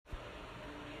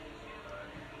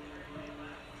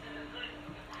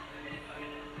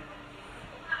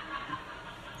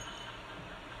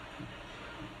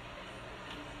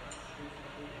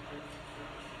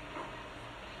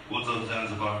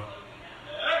Zanzibar.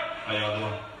 How y'all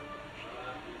doing?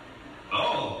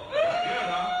 Oh, that's good,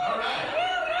 huh? All right.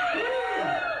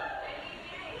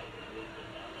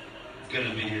 It's good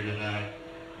to be here tonight.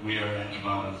 We are Aunt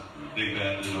Jemima's Big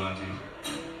Bad Little Aunties.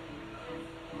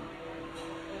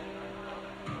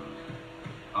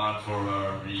 On for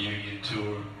our reunion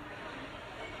tour.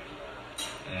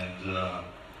 And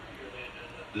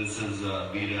this is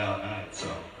Beat It Out night,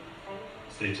 so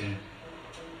stay tuned.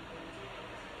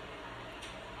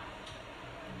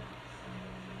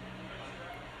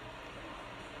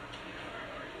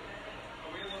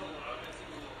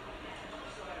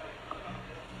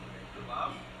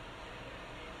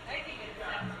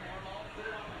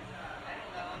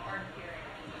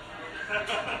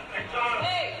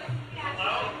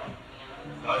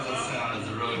 How's that sound? Is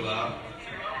it really loud?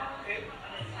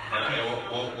 Okay,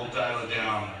 we'll dial it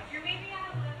down.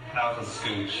 Half a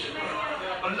scooch.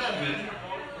 11.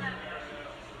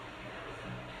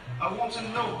 I want a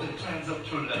note that turns up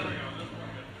to 11.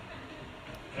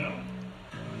 You know?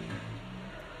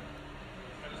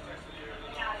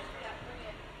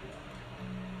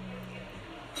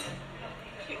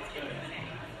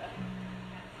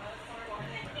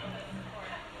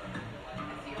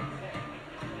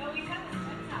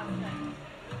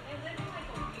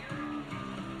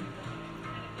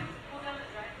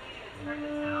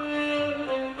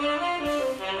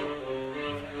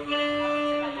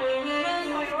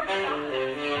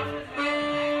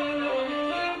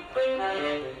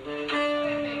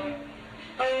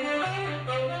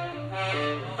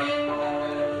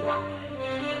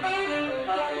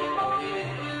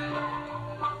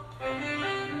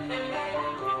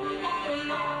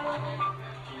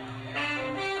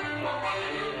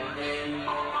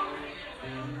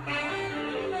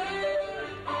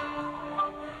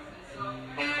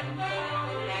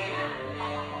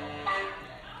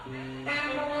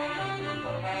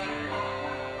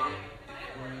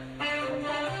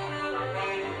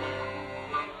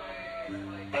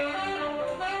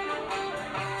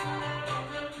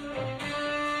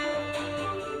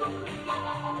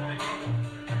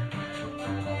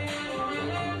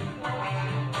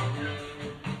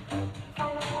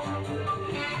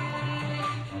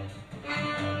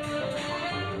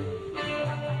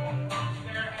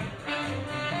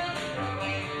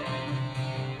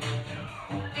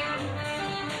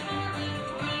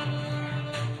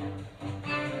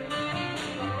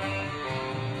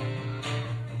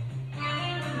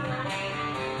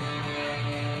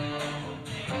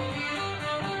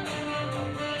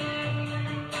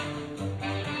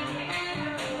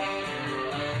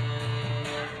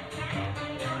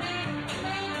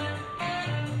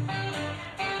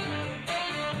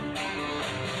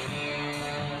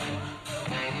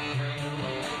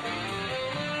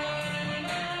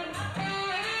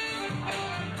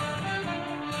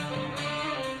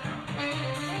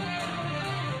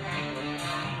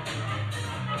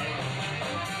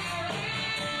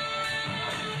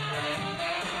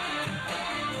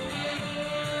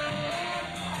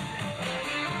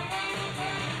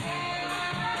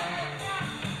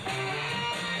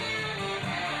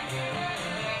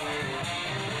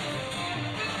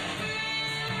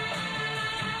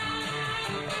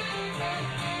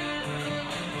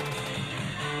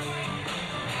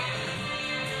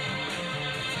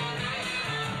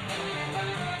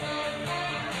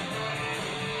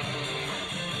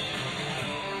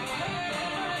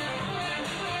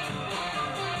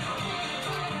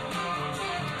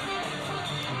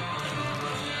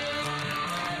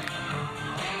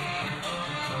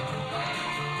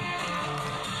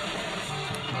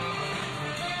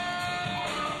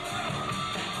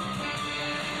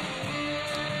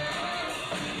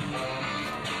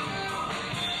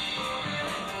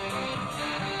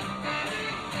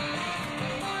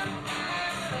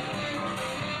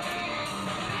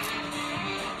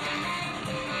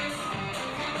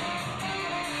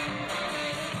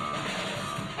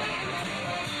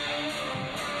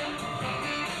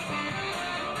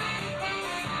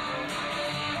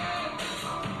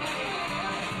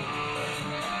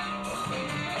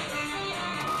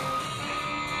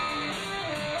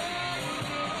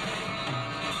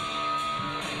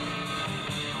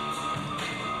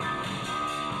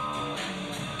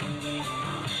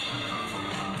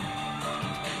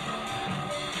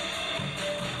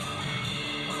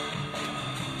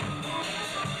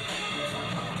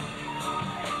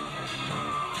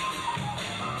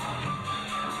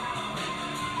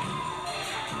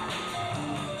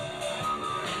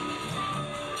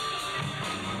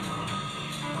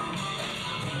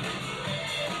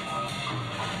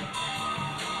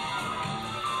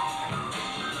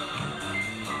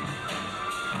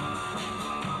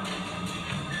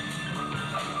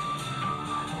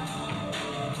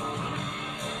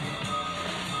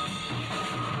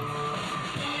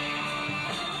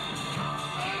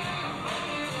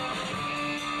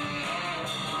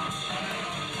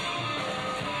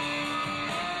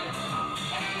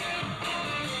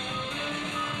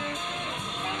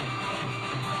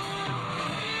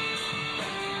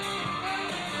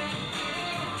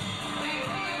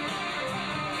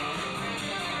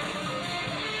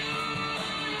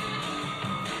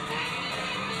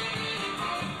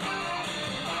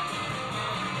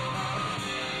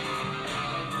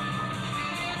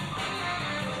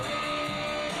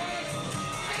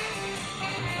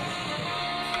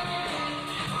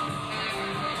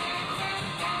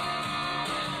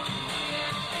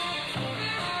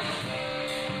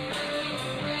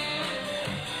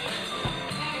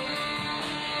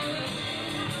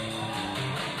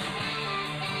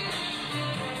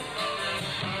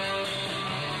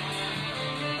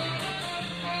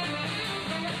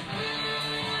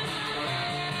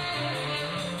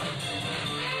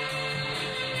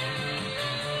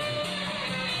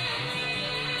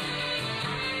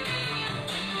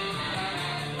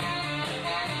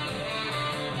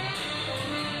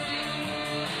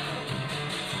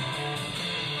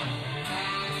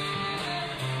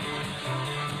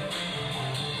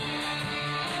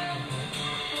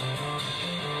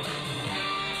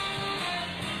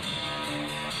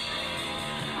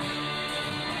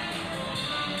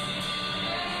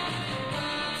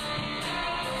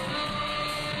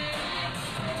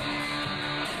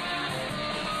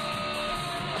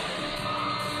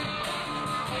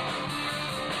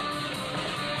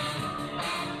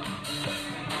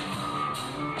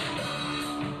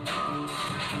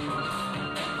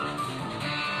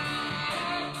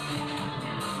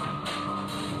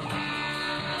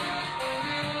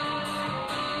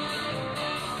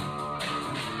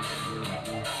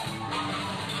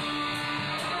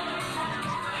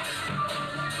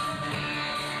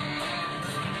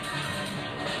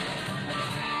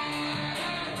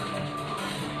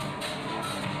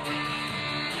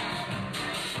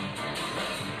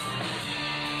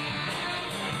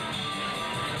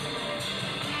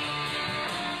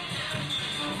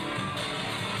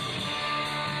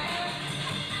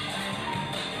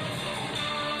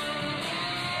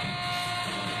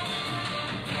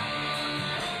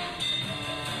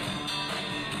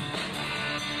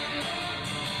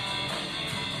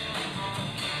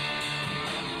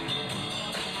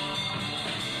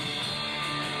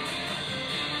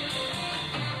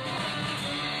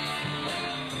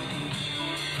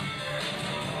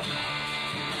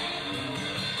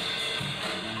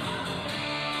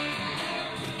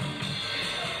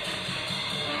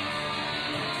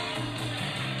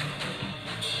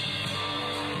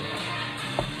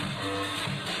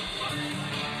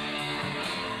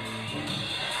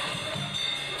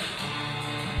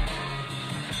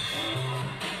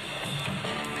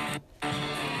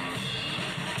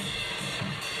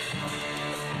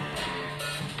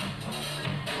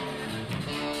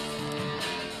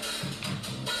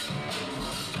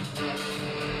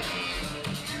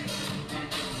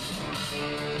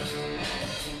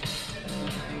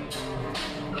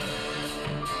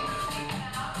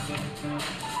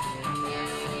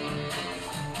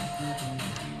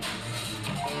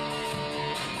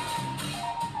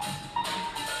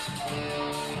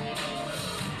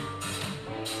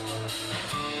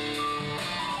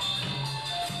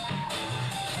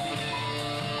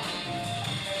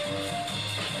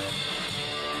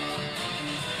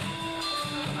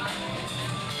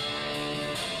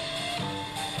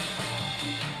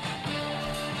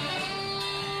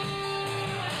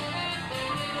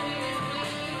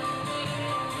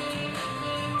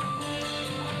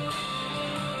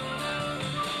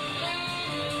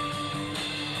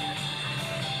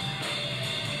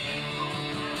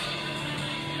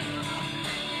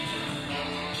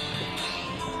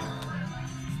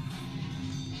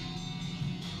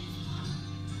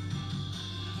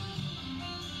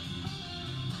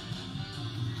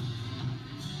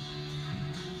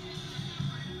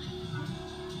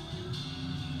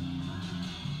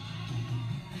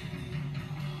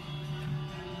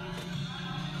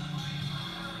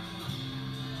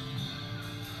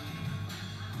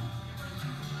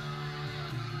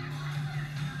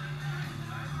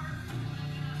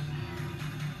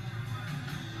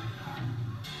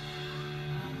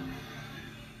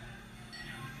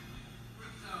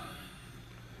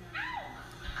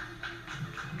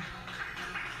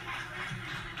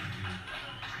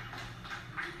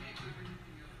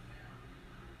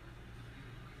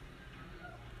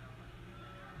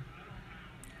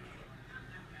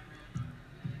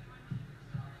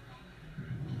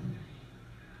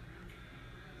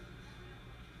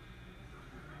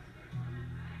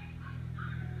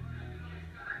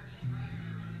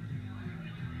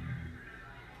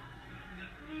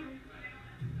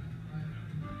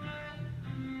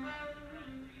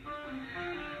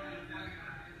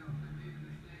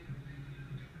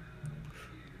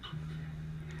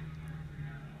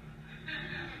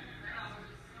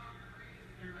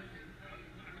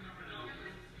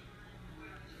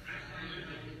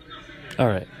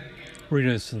 Alright, we're going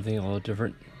to do something a little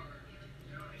different.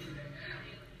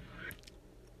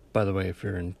 By the way, if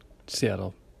you're in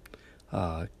Seattle,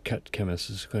 Cut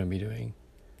Chemist is going to be doing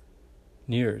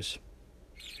New Year's.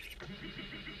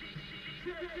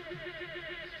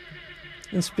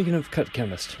 And speaking of Cut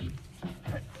Chemist,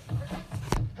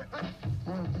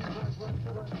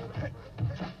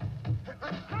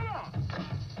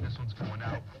 this one's going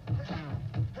out to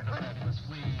the fabulous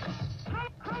Fleas.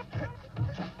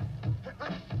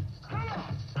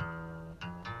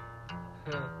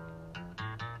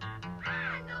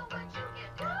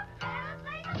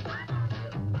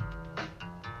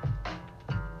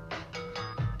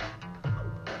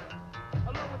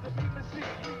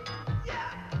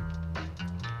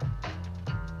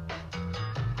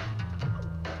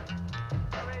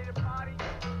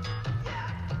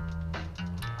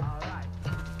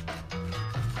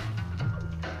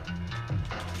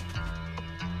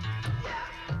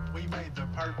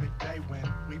 Perfect day when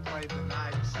we played the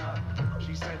night sun.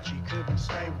 She said she couldn't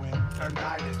stay when her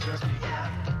night had just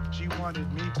begun. She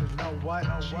wanted me to know what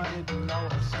she didn't know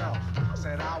herself.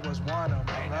 Said I was one of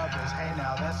my brothers. Hey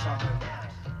now, that's something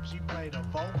else. She played a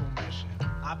vocal mission.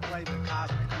 I played the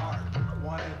cosmic heart.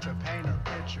 Wanted to paint her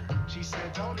picture. She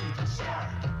said don't even start.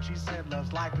 She said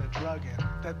love's like a drug and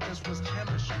that this was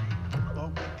chemistry. But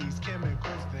with these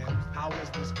chemicals then, how is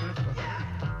this good for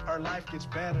me? Her life gets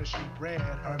better, she read.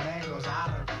 Her man goes out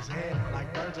of his head.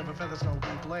 Like birds of a feather, so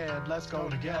we bled. Let's go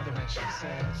together. And she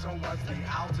said, so what's the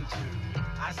altitude?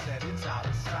 I said, it's out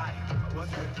of sight.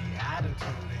 What's with the attitude?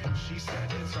 And she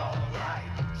said, it's alright.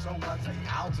 So what's the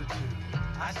altitude?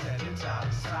 I said, it's out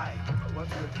of sight.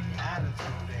 What's with the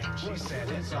attitude? And she said,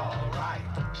 it's alright.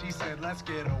 She said, let's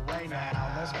get away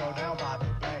now. Let's go down by the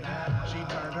bay. She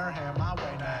turned her hand my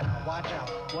way now. Watch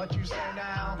out, what you say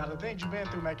now? Now the things you've been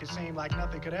through make it seem like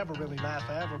nothing could ever really last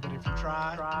forever. But if you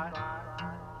try,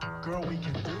 girl, we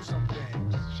can do some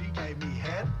things. She gave me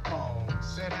headphones.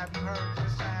 Said, have you heard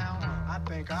this sound? I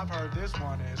think I've heard this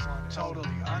one is totally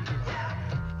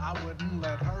underground. I wouldn't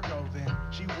let her go then.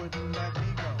 She wouldn't let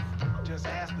me go. Just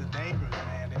ask the neighbors,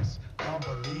 man, it's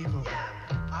unbelievable.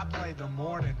 I play played the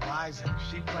morning rising,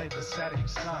 she played the setting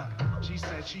sun. She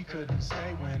said she couldn't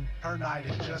stay when her night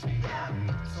had just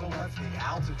begun. So what's the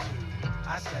altitude?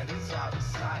 I said it's out of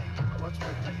sight. What's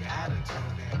with the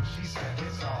attitude? And she said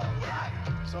it's alright.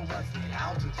 So what's the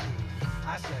altitude?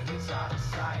 I said it's out of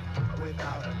sight.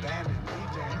 Without abandon,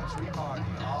 we dance, we party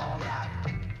all night.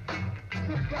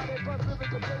 Party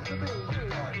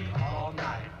all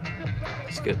night.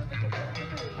 It's good.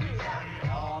 Party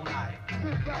all night.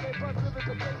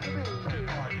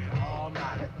 Party all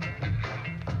night.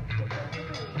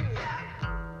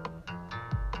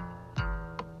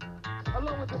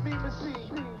 Along with the beat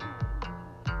machine.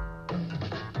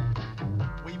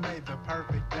 We made the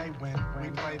perfect day when we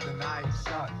played the night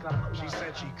sun. She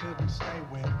said she couldn't stay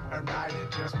when her night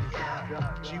had just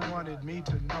begun. She wanted me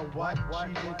to know what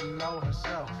she didn't know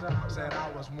herself. Said I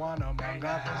was one among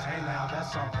others. Hey, now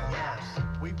that's something else.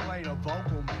 We played a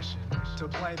vocal mission to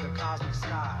play the cosmic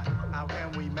sky. How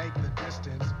can we make the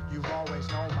distance? You've always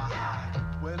known my high.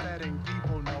 We're letting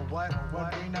people know what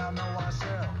we now know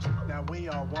ourselves. That we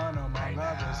are one among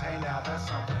others. Hey, now that's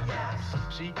something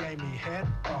else. She gave me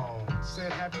headphones.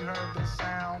 Said, have you heard this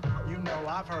sound? You know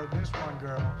I've heard this one,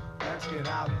 girl. Let's get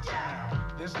out of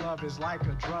town. This love is like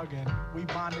a drug and we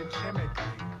bonded chemically.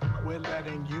 We're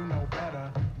letting you know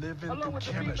better, living through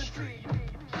chemistry.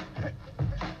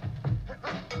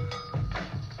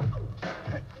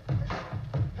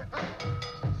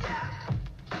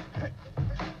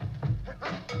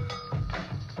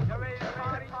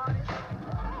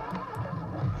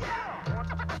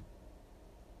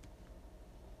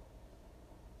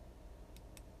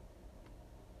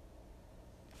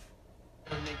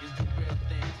 Niggas do real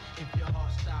things. If your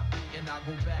heart stop beating, I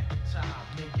go back in time.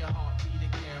 Make your heart beat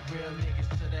again. Real niggas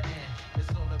to the end. It's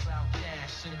all about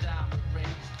cash and diamond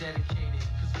rings. Dedicated,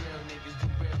 cause real niggas do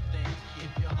real things.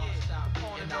 If your heart stop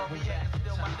beating, I go back in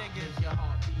time. Make your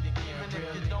heart beat again.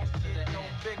 Real niggas to the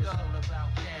end. It's all about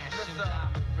cash and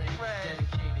diamond rings.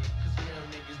 Dedicated, cause real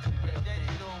niggas do real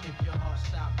things. If your heart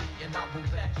stop beating, I go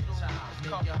back in time.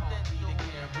 Make your heart beat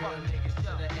again. Real niggas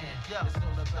to the end. It's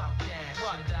all about cash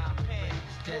and diamond rings.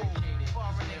 Dedicated,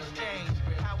 Foreign exchange,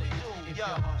 how we do, if yo.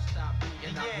 your heart stop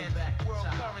beating, I Yen, go back in world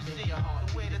time. currency, Make your heart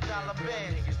the way beat the again. dollar Real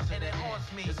bends, niggas to and the it end.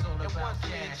 haunts me, It's all and about wants me,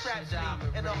 it cash traps and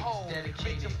diamond me in a rings. hole, Dedicated,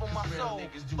 reaching for my 'cause real soul.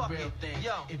 niggas do Fuck real it, things.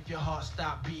 yo. If your heart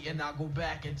stop beating, I go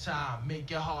back in time. Make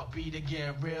your heart beat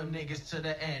again. Real niggas to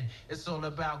the end. It's all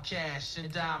about cash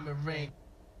and diamond ring.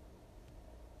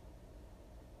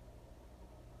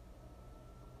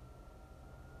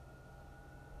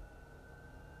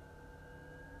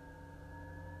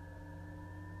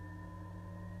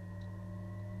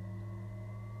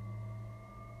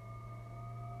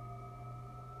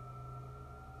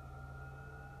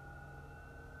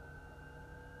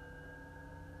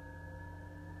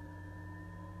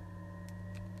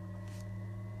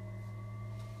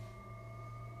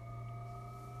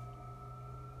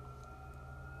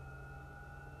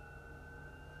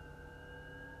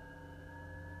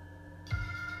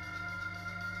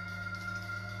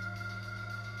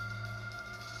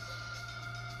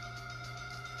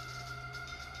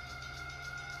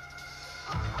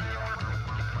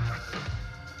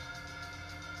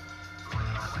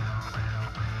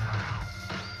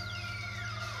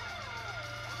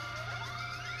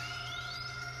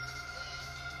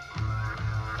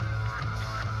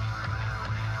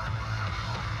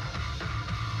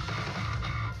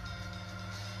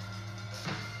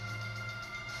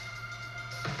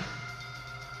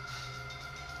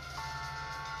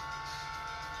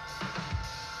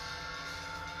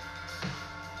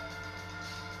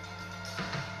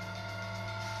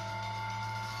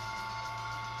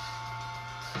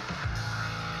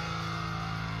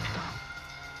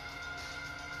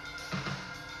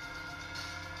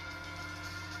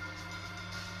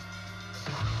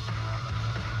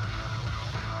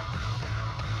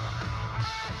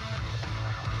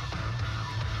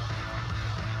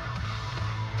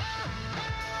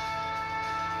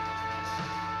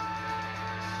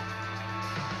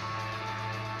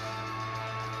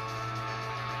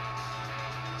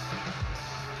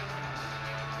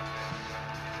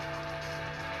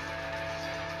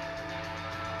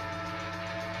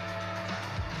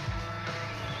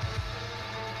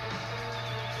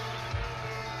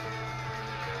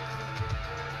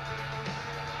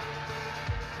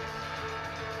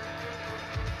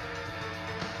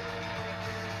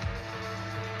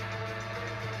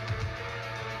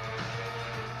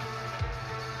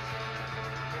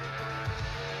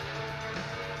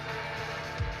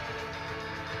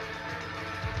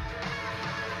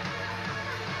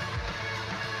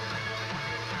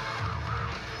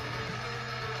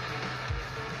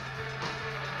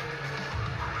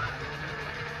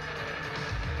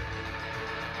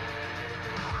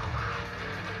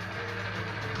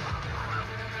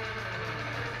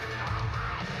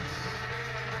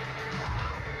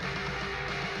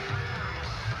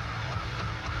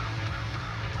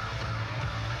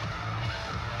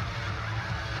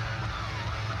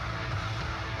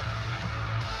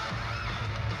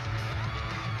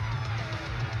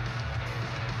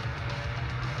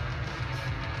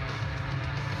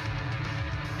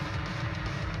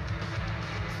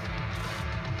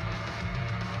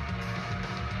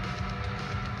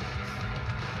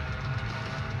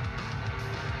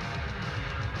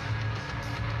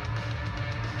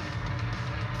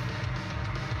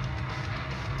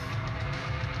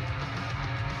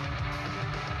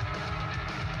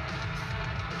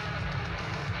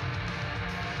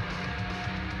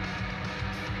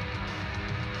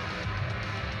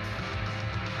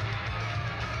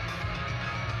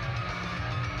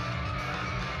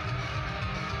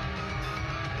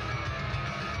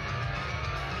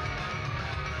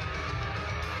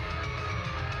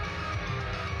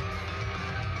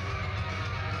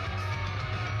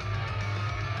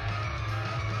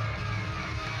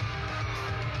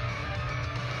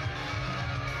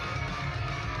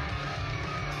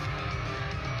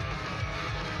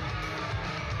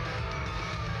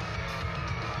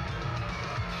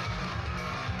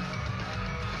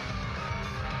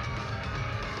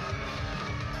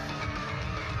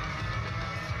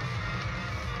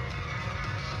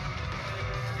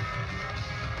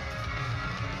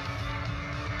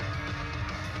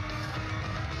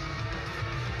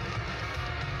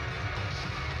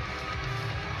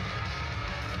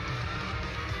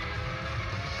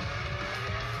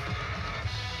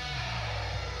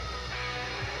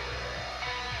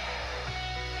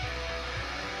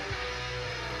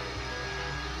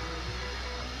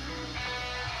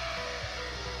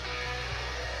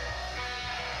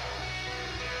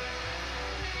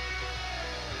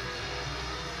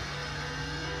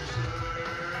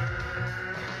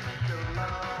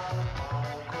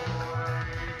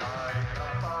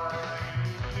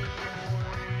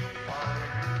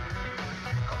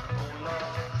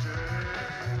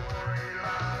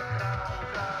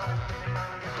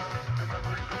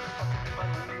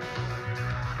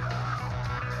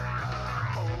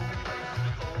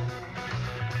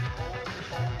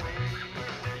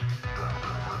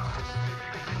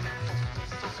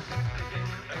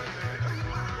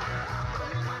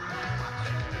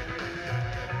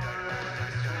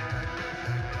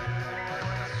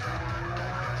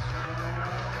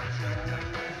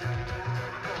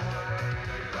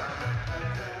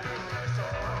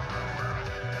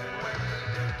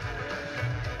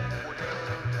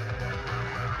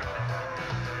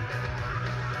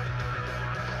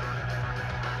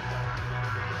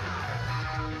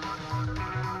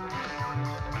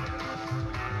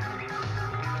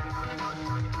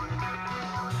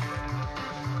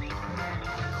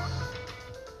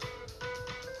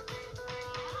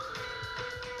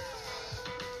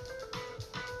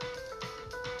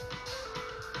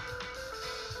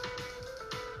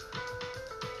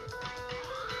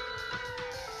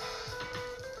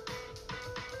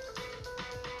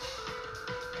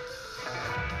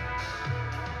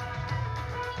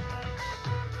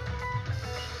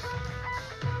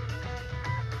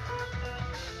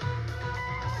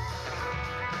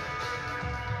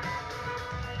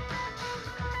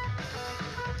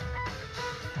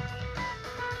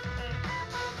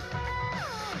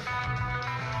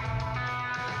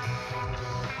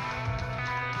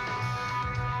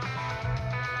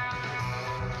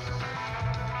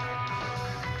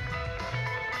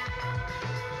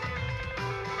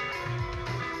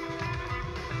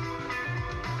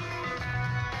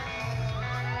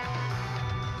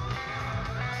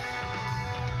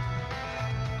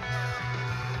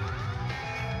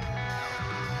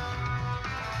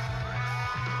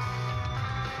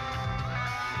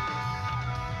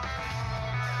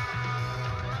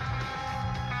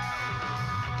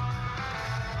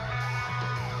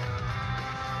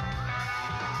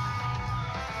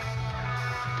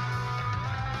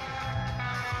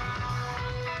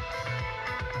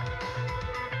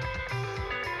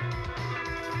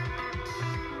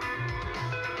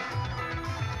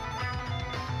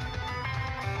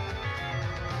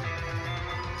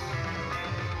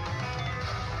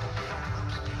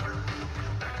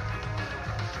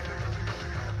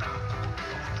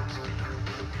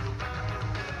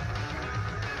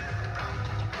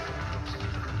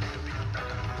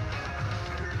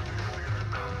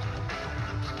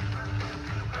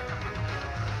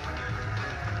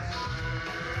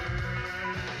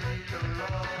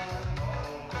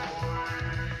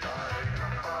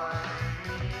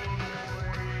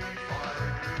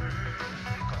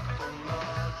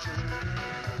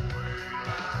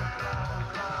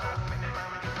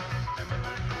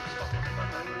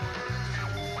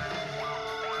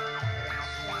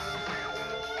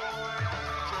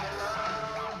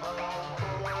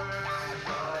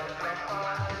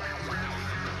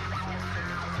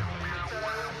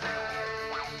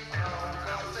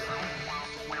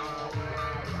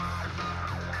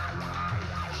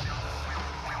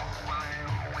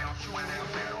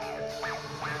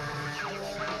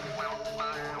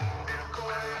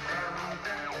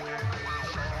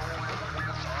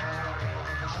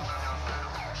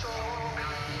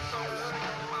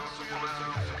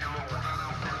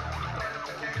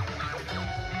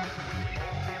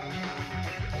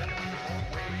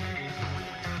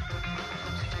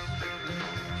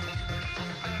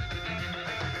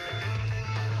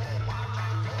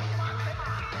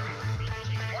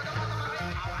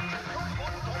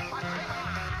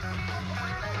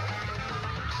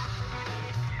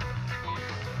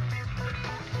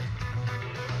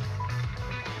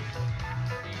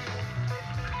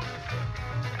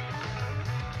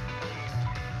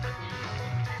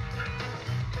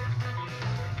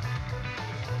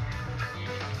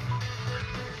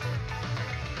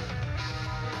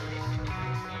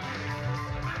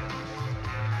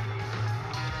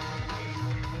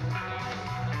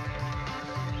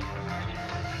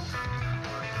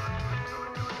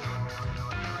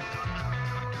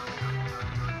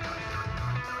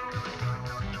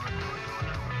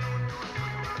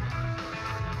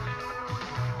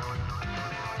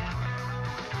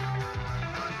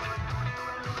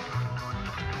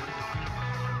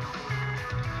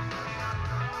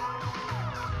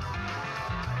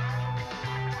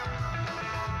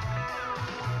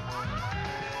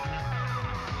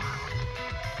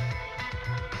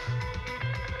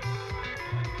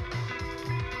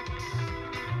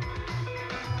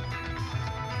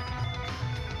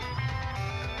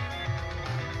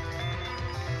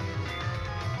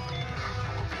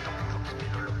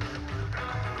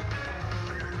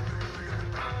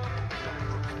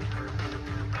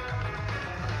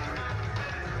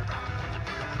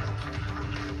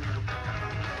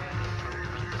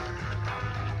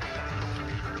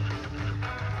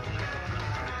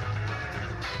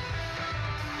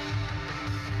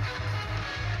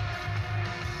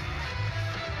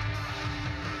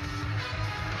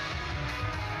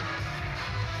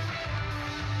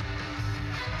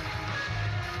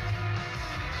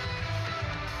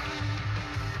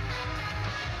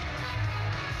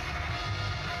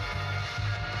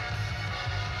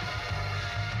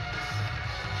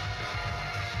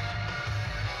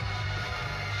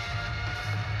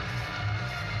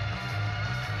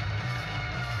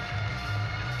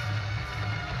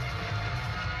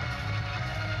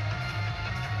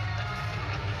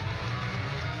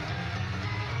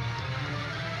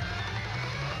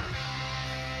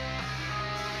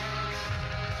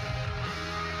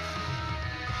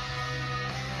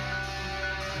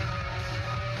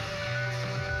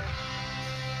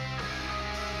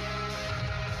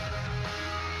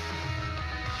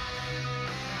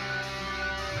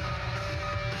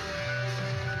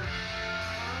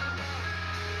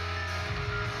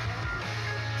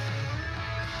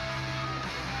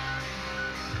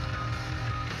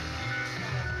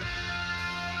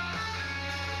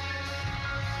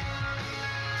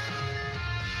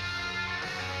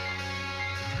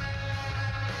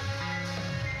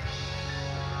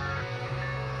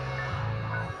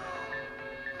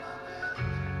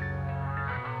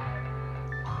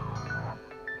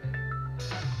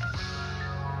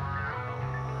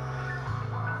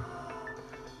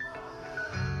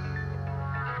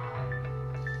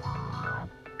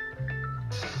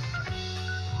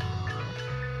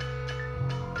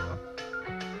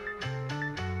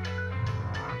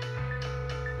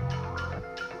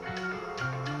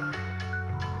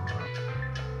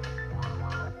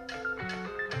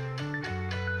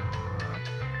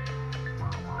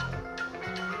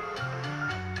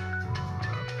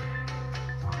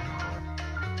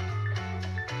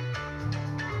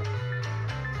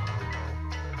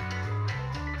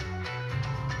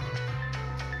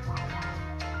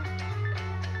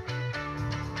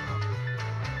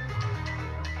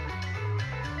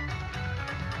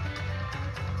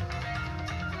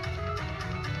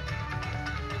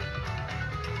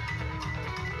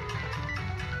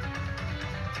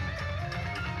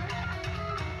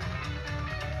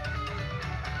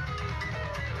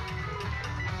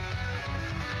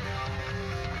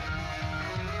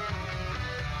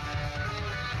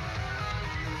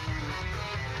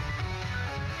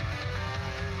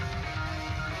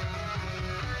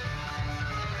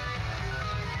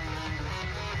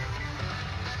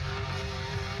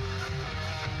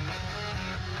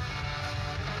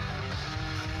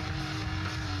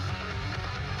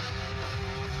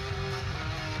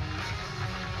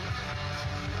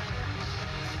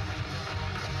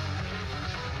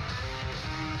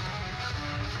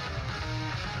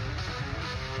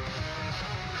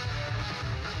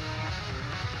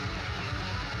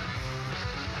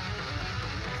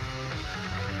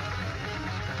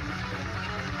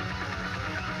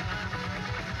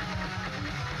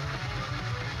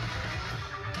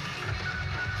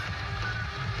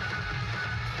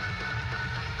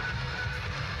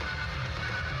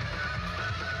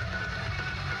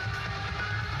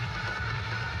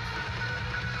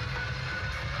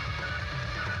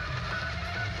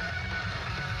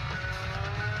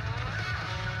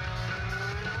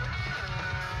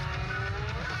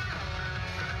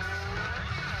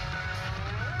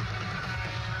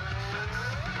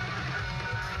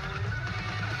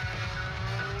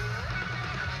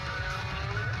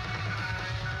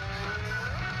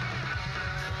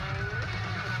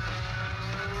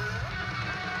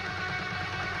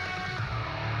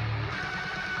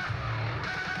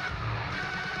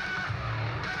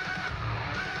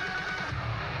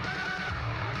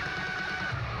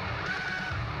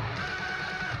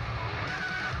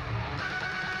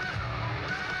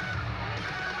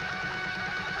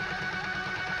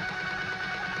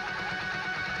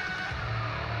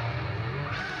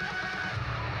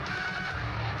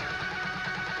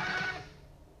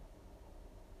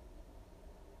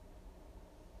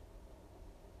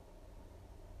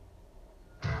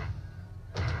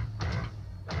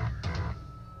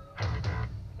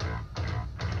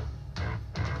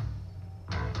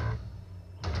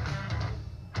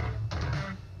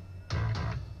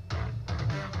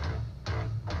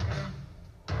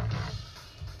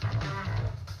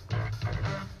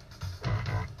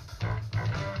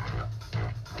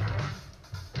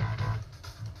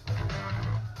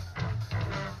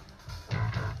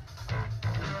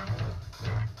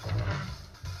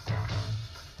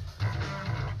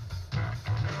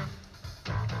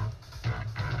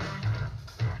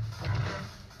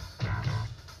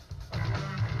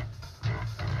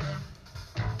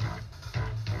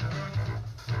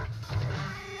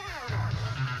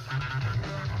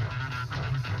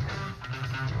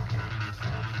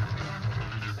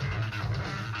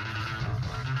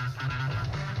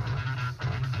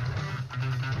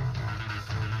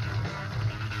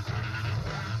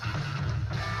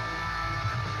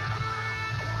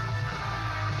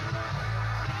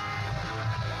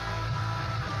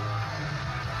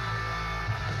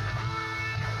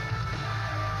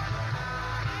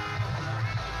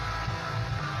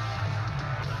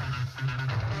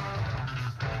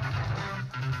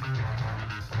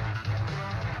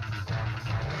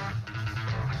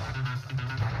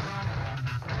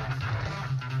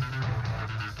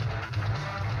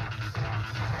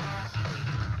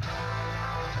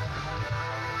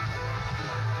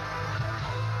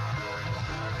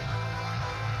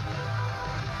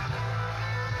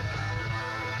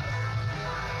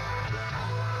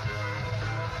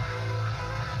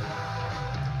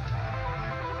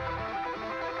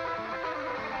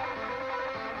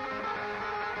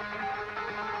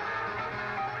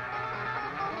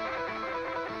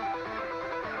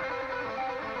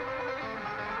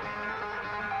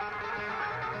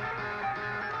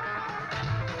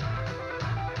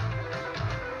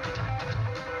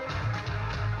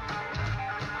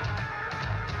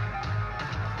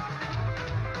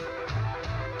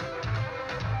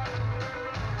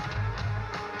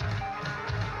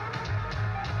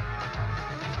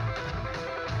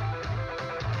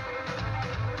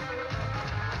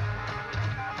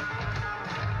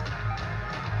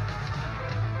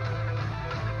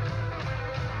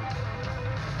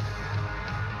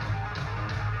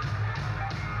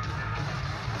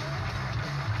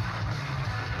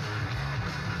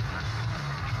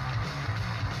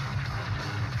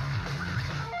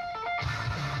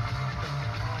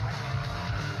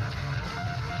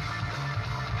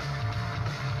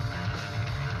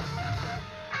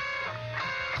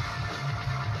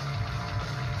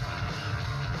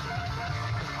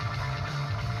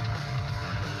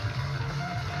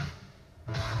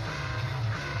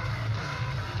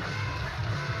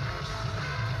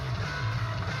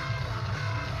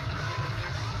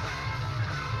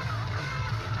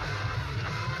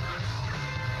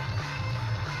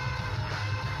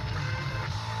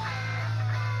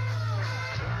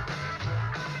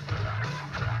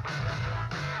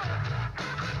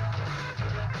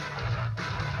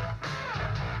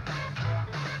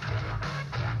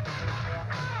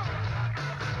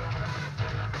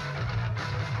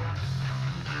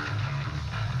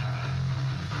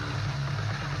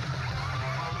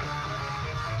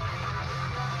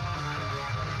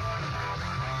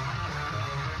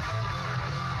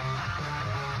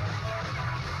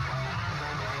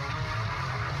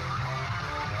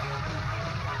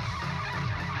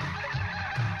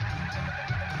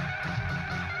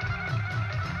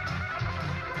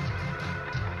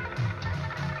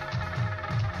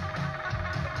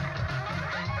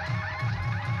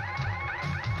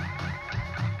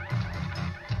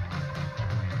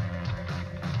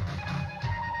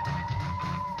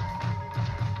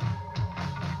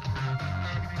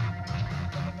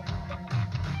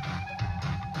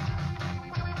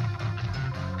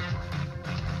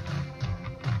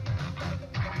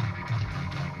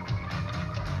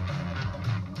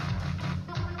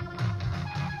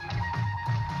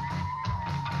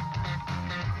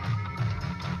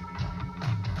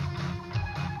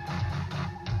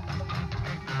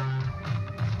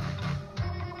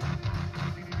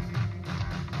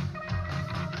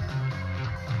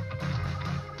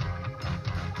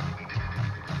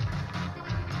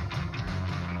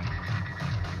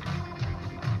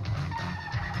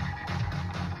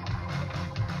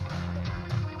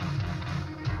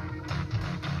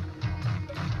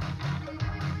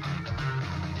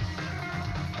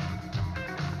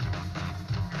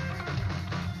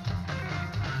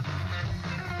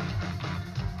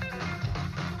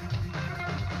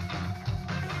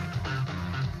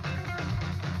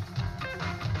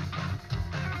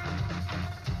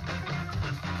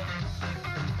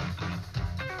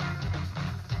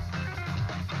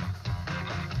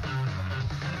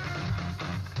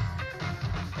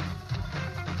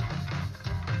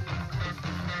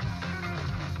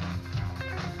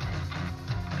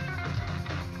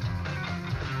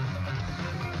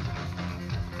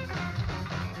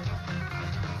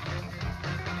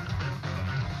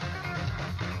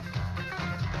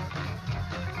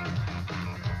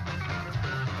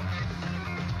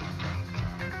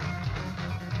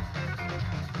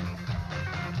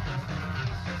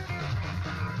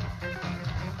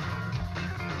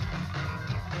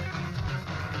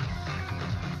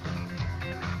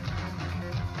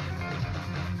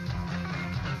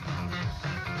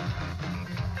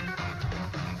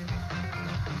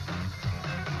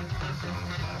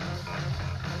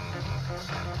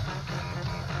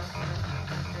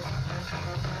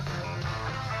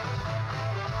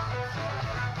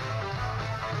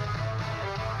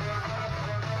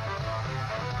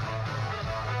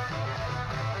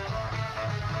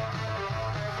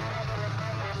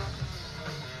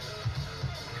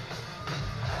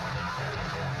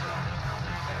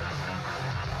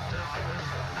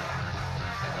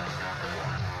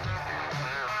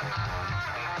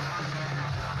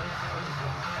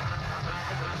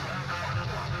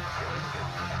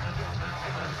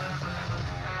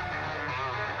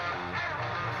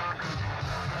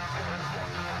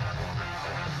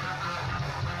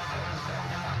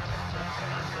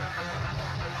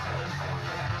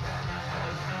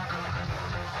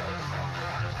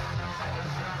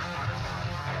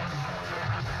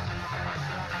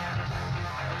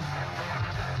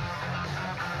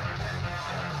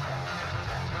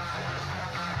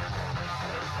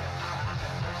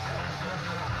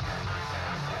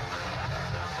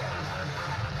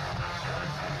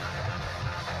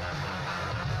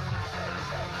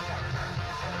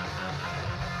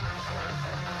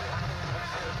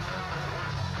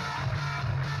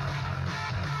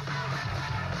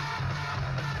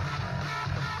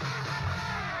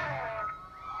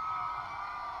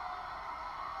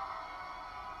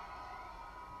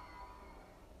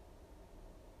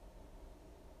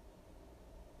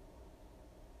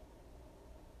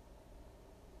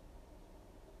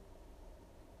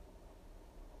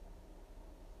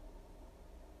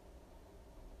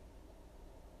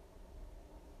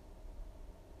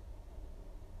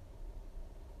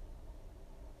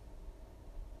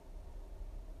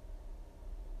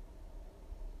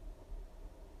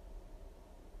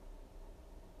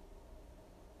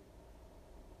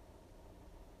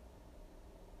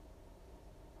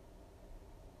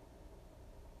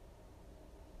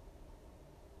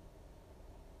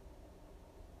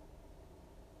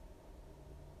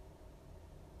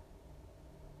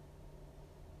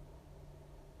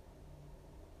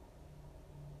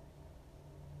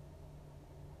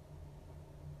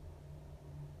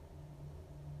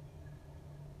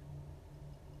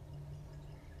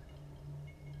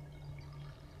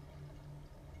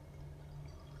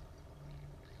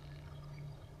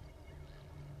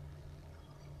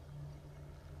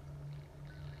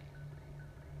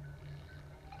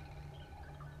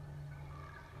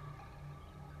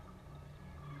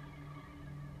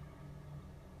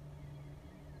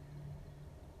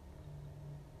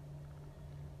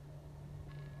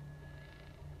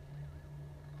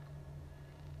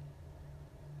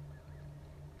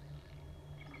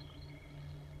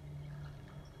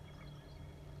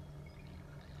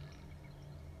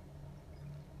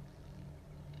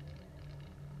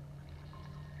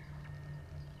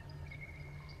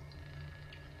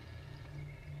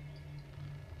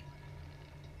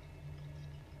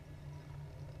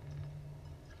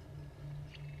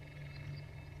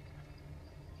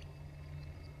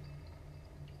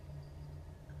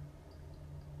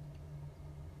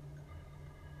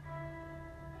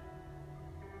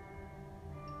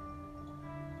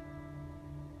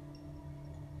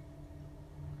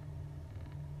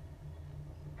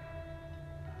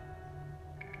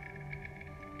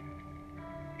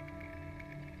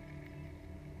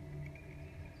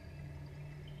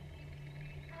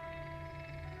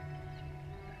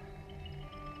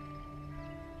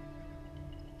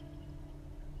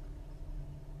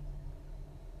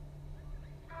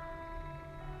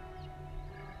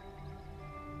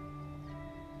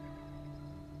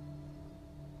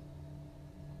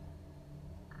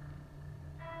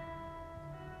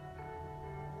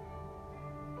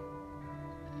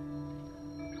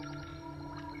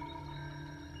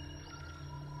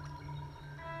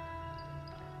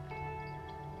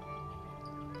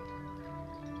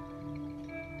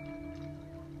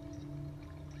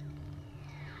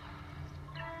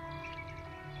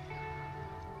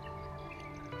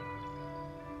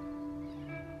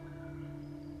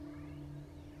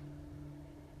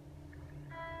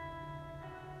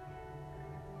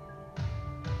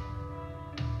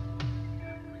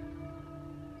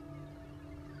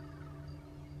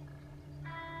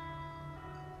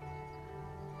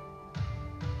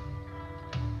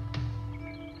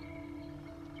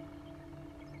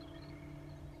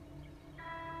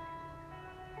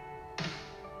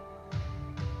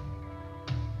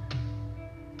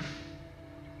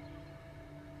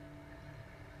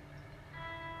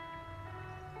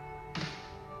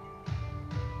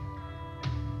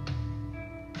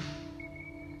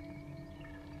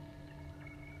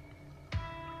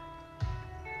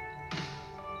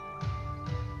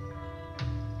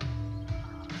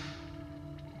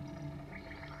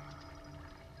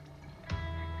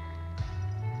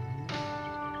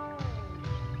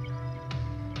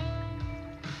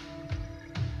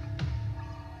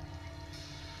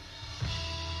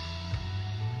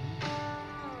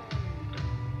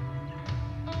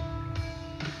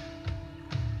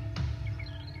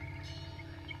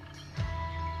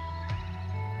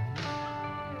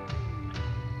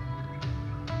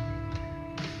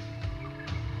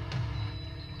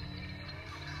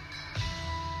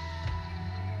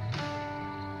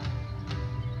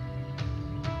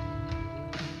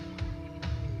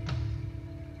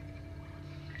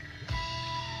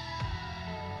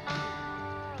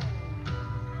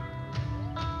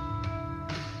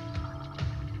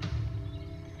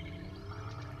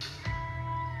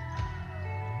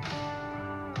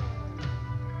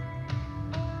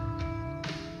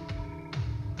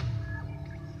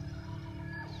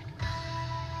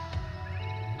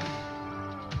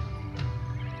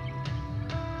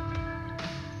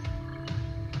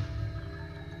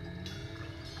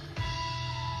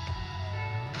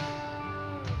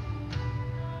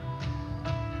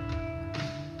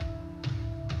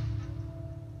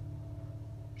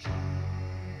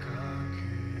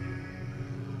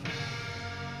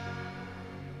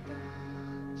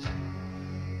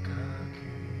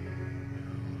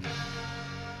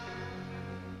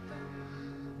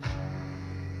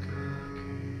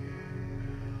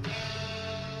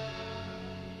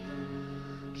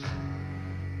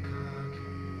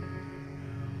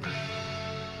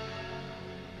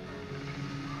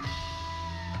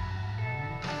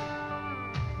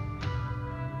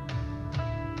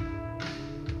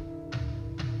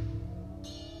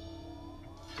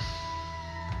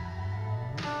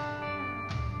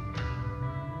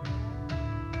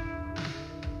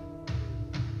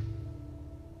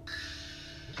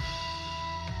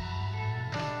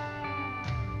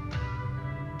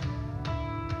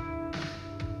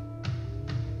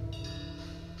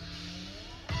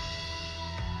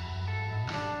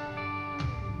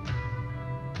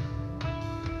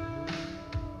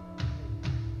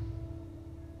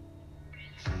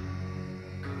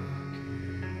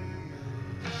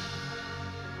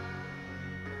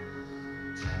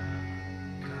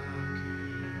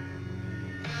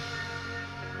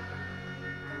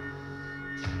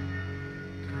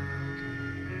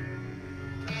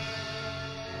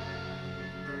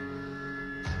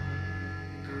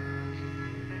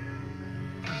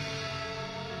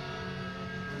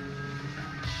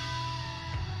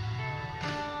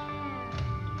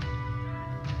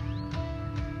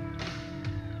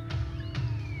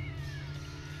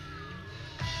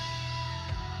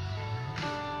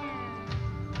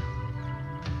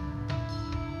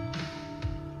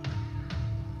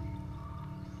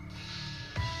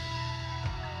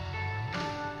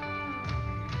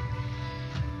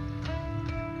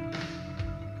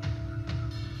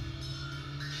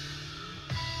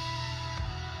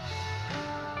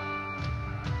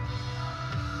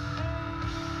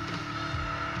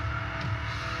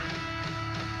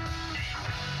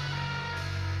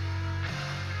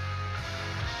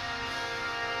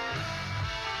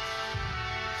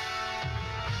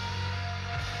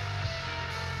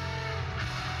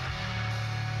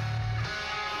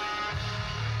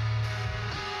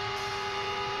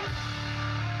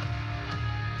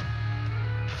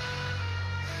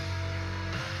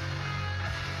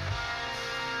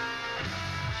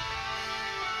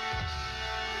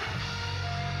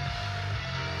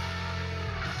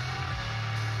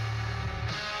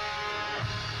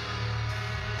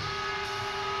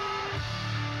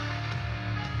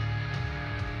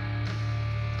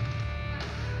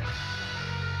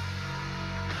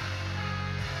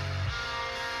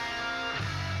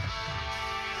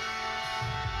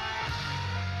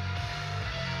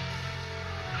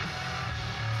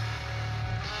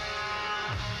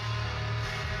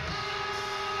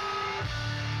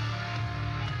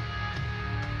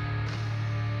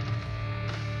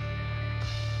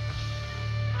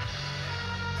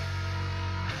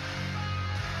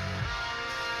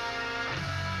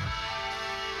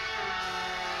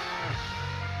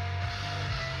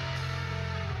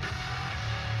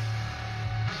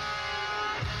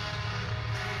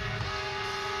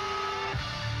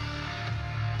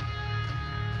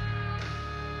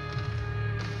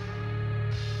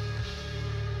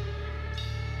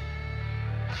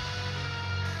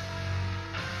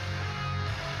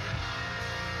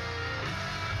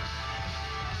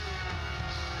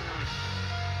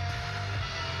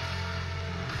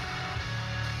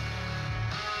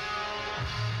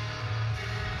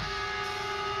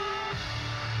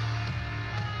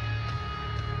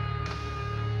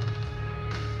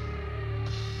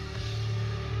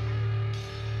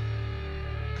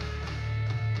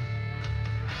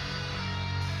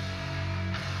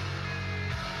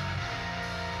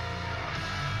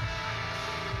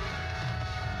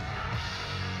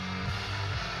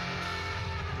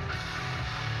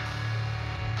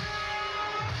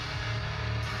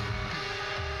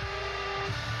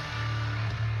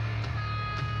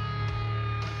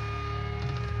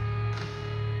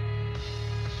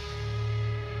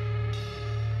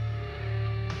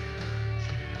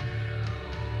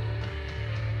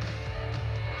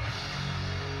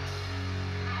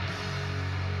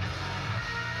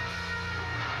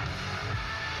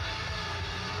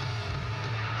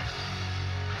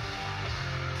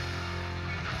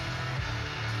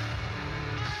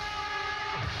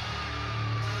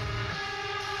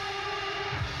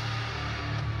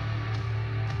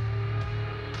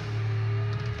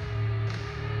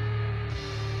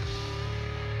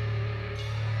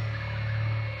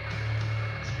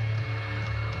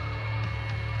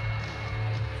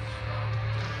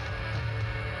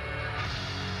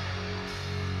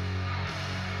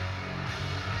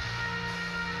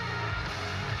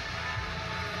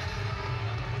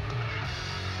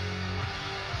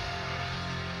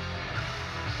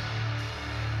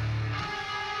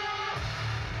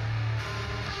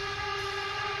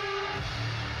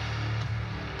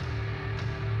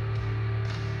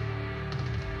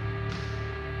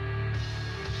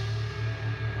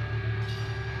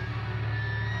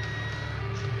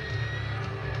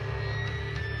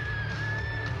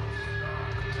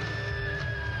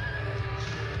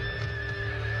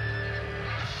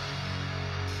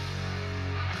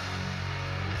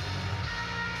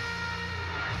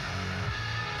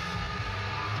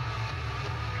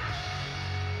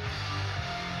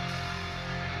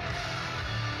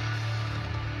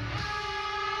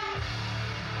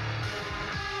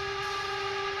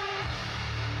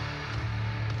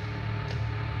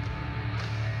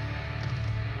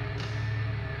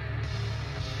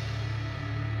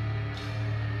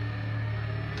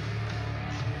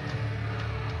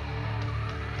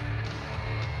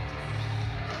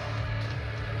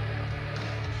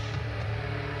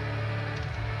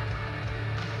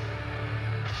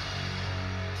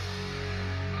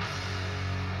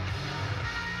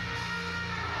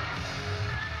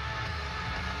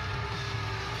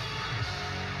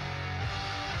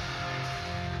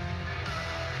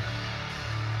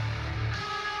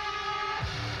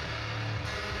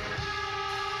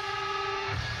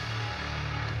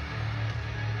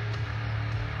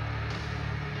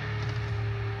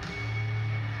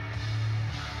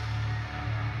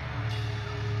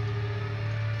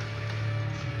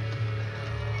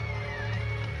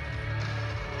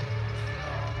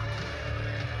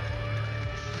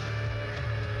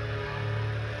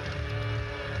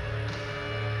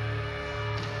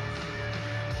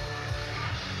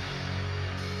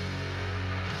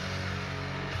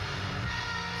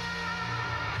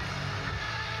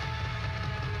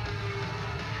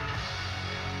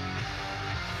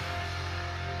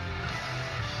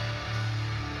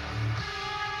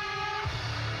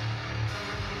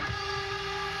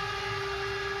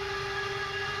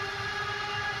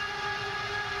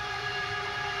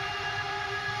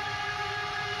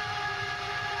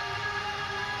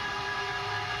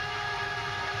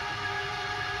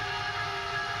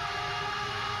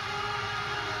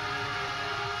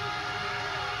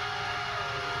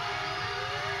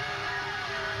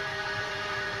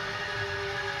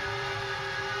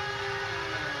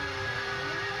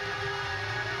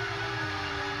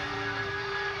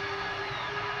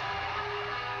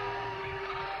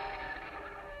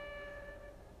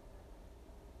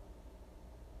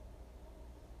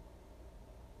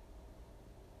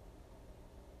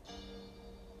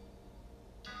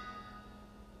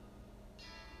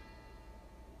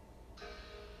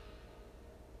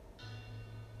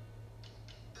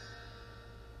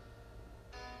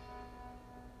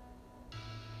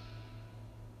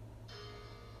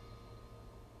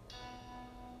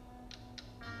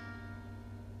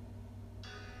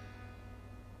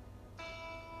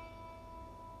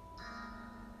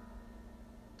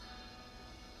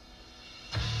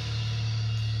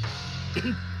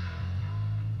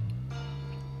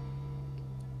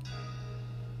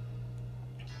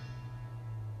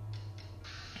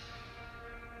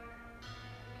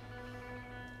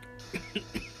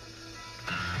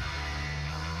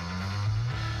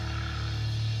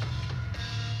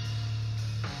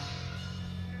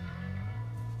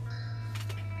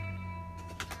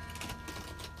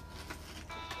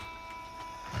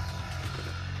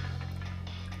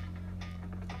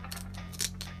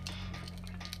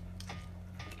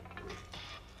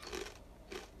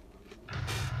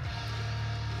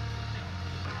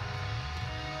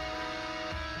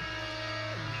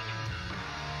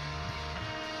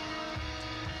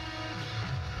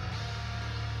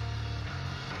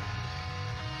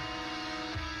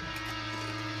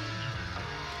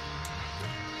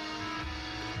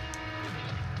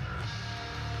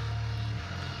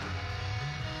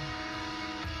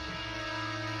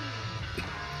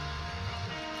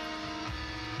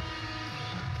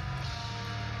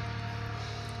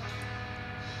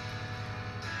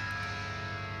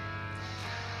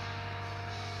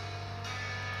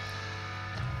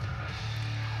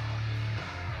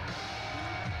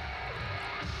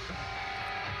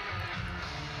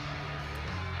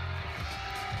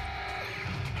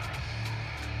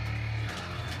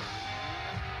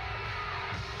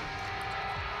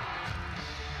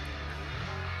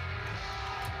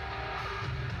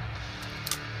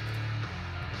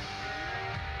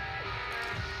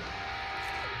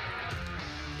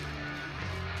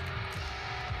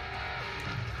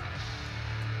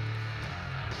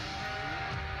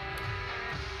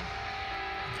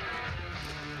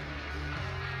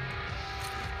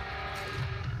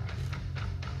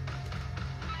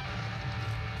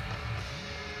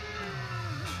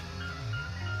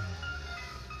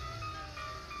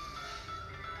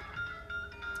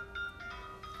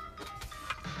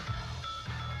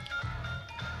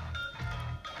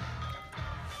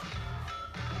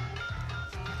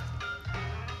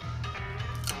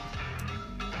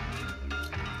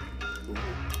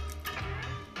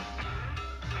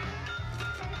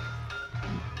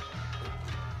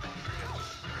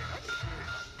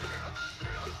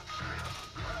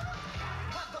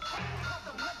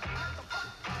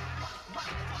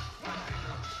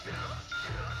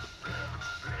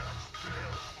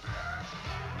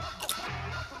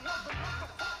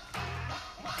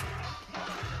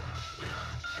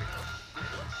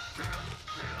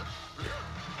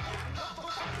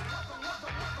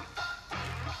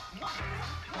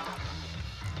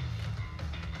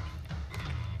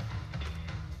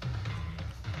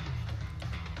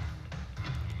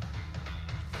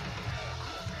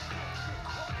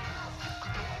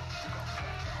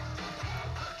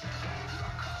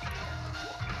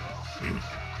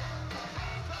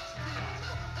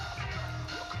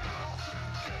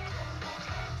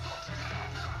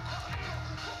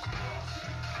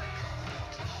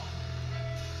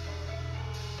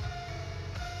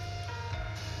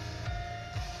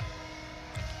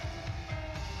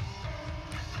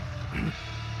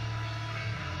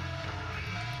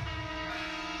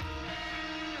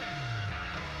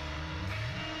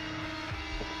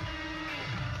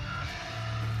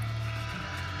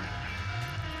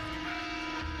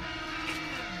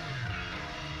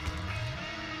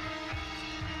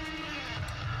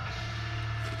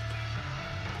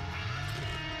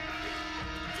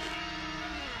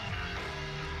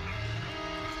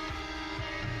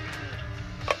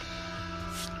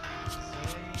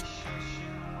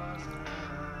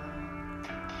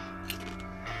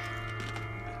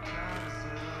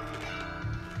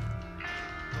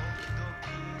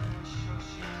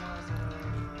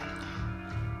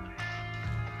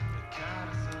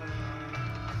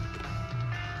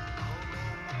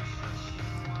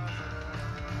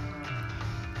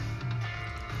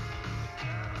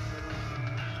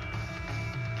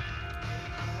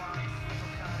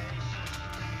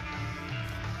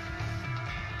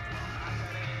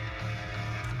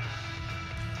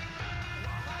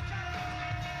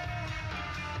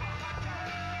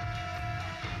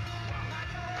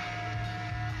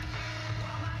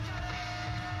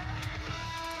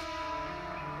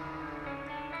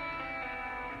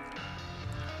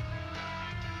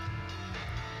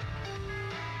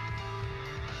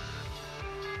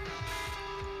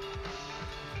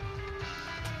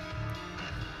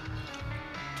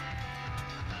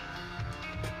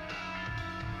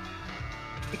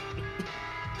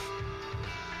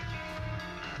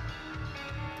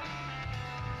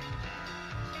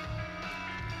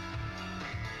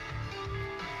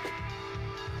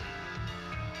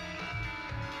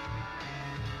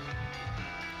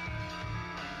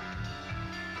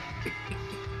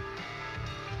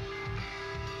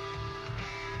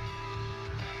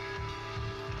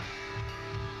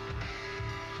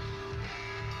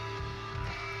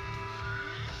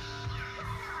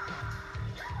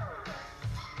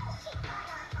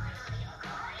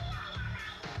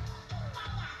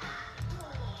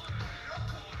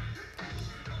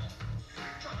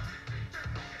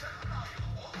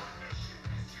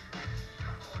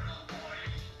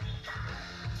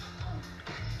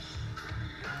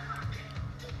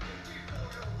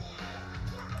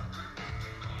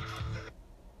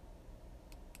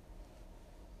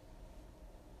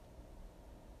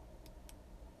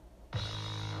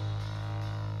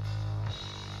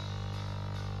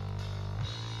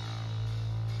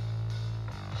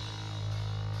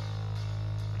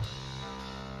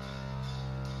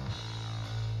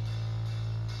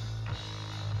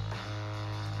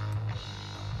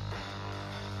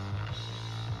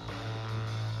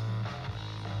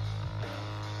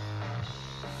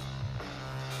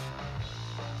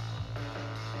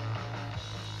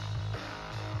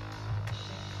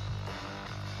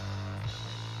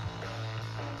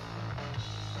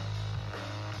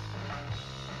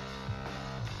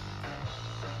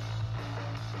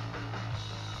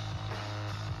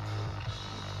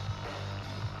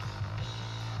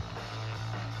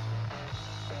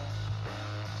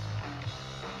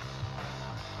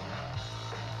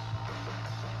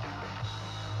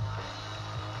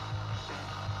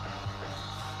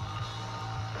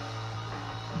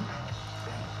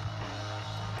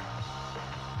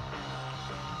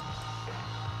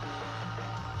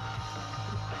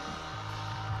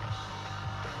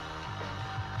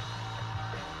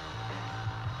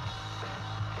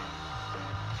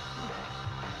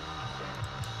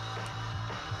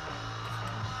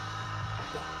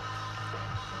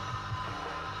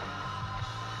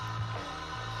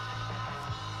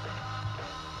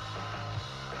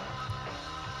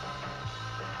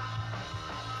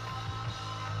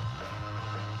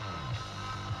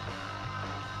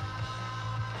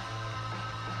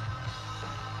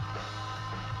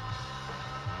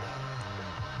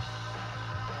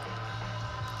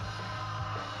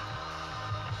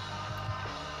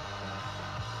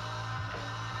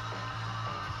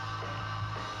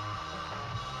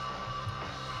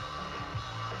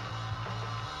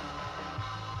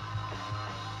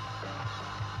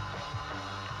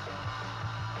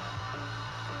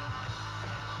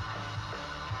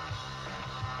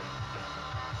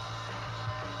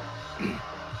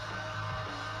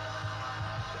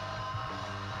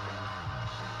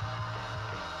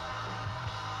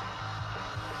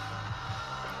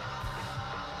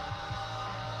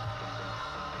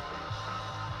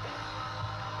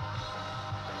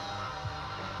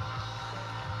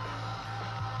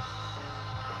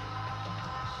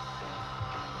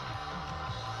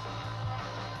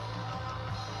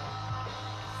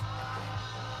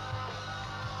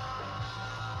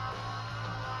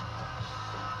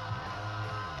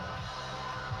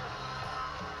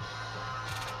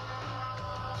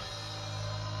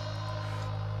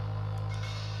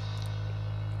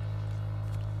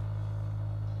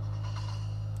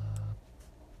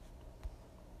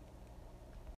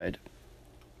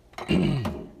 I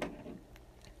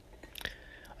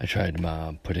tried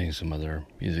putting some other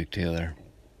music together.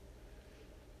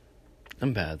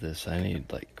 I'm bad at this. I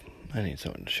need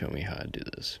someone to show me how to do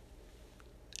this.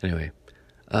 Anyway,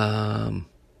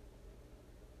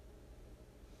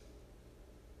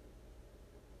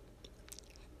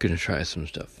 gonna try some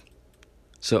stuff.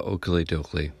 So Oakley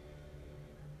Dokley.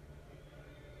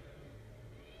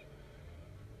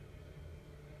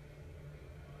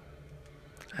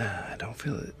 I don't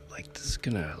feel like this is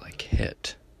gonna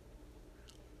hit.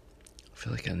 I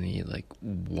feel like I need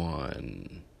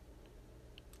one.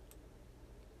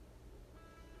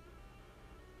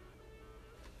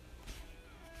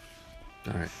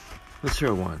 Alright, let's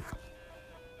throw one.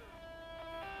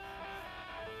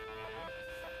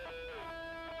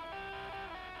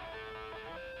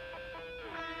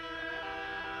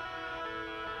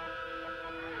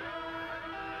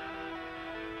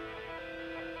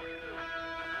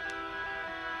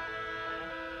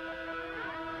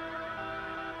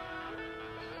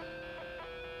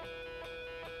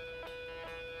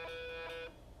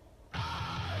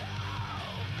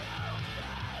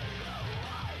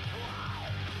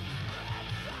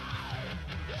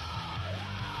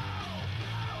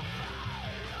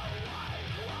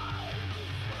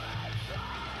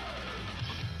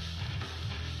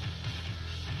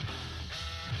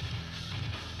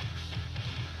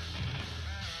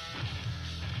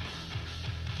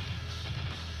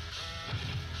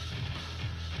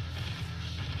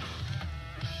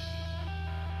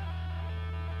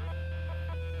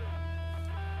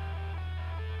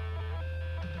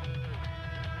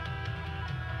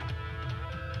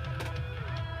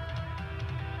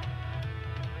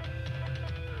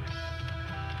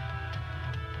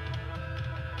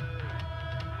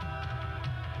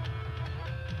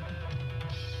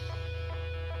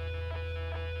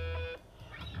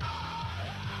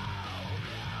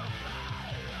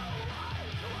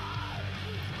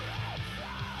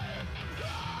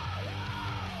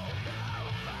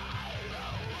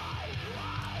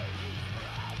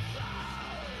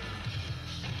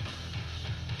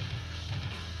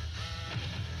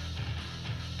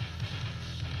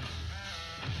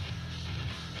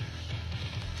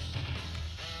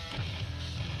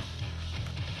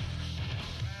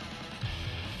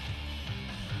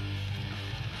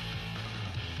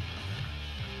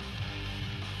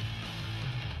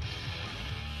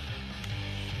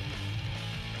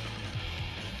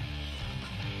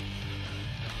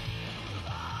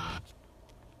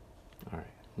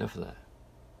 Enough of that.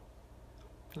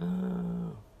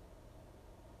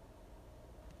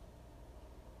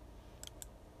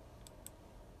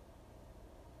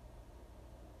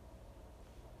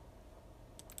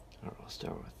 Alright, we'll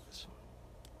start with this one.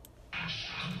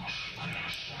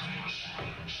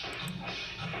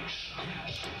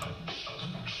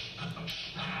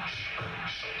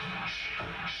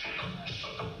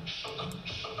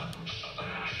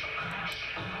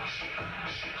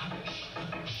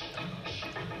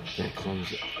 It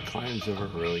climbs over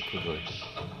really quickly.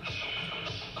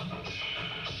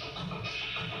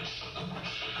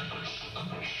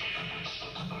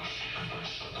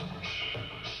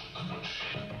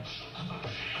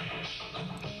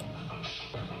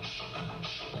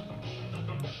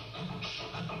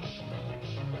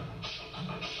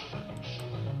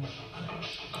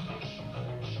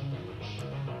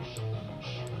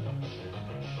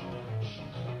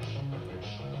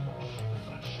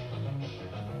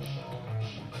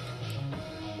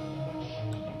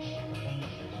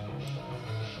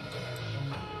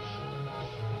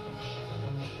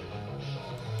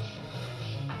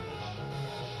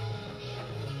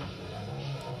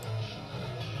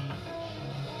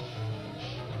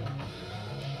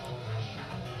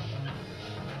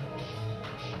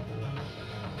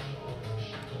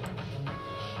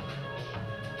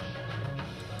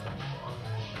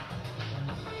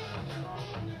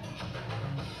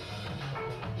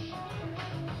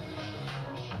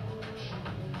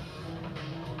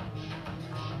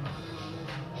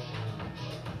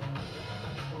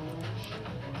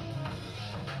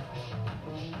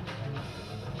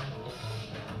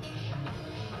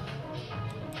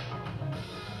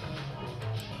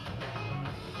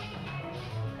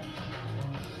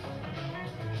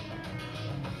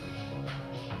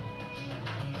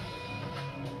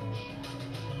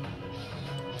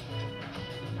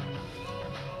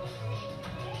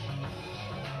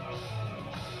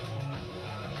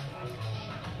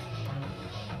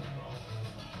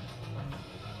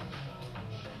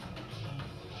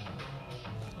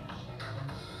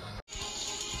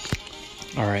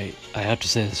 Alright, I have to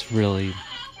say this really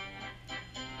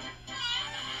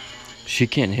She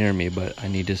can't hear me, but I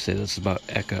need to say this about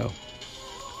Echo,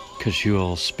 because she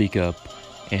will speak up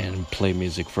and play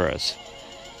music for us.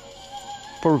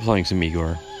 But we're playing some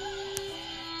Igor.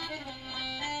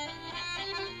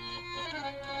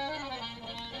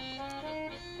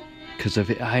 Because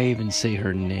if I even say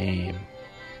her name,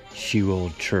 she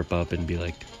will chirp up and be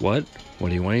like, "What? What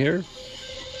do you want to hear?"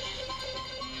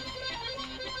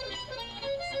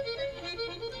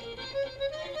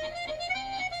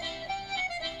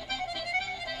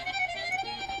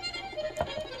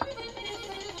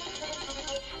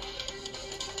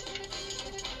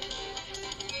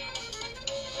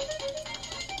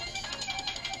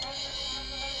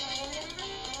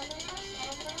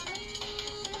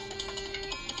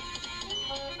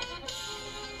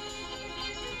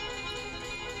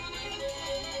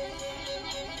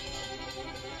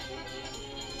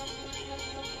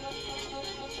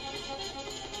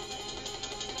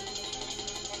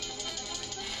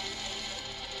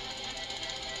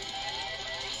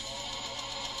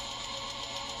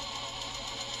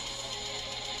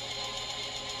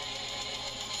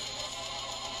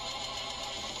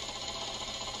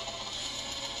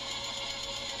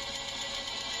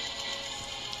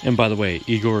 And by the way,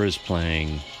 Igor is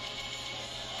playing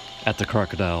at the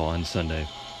Crocodile on Sunday.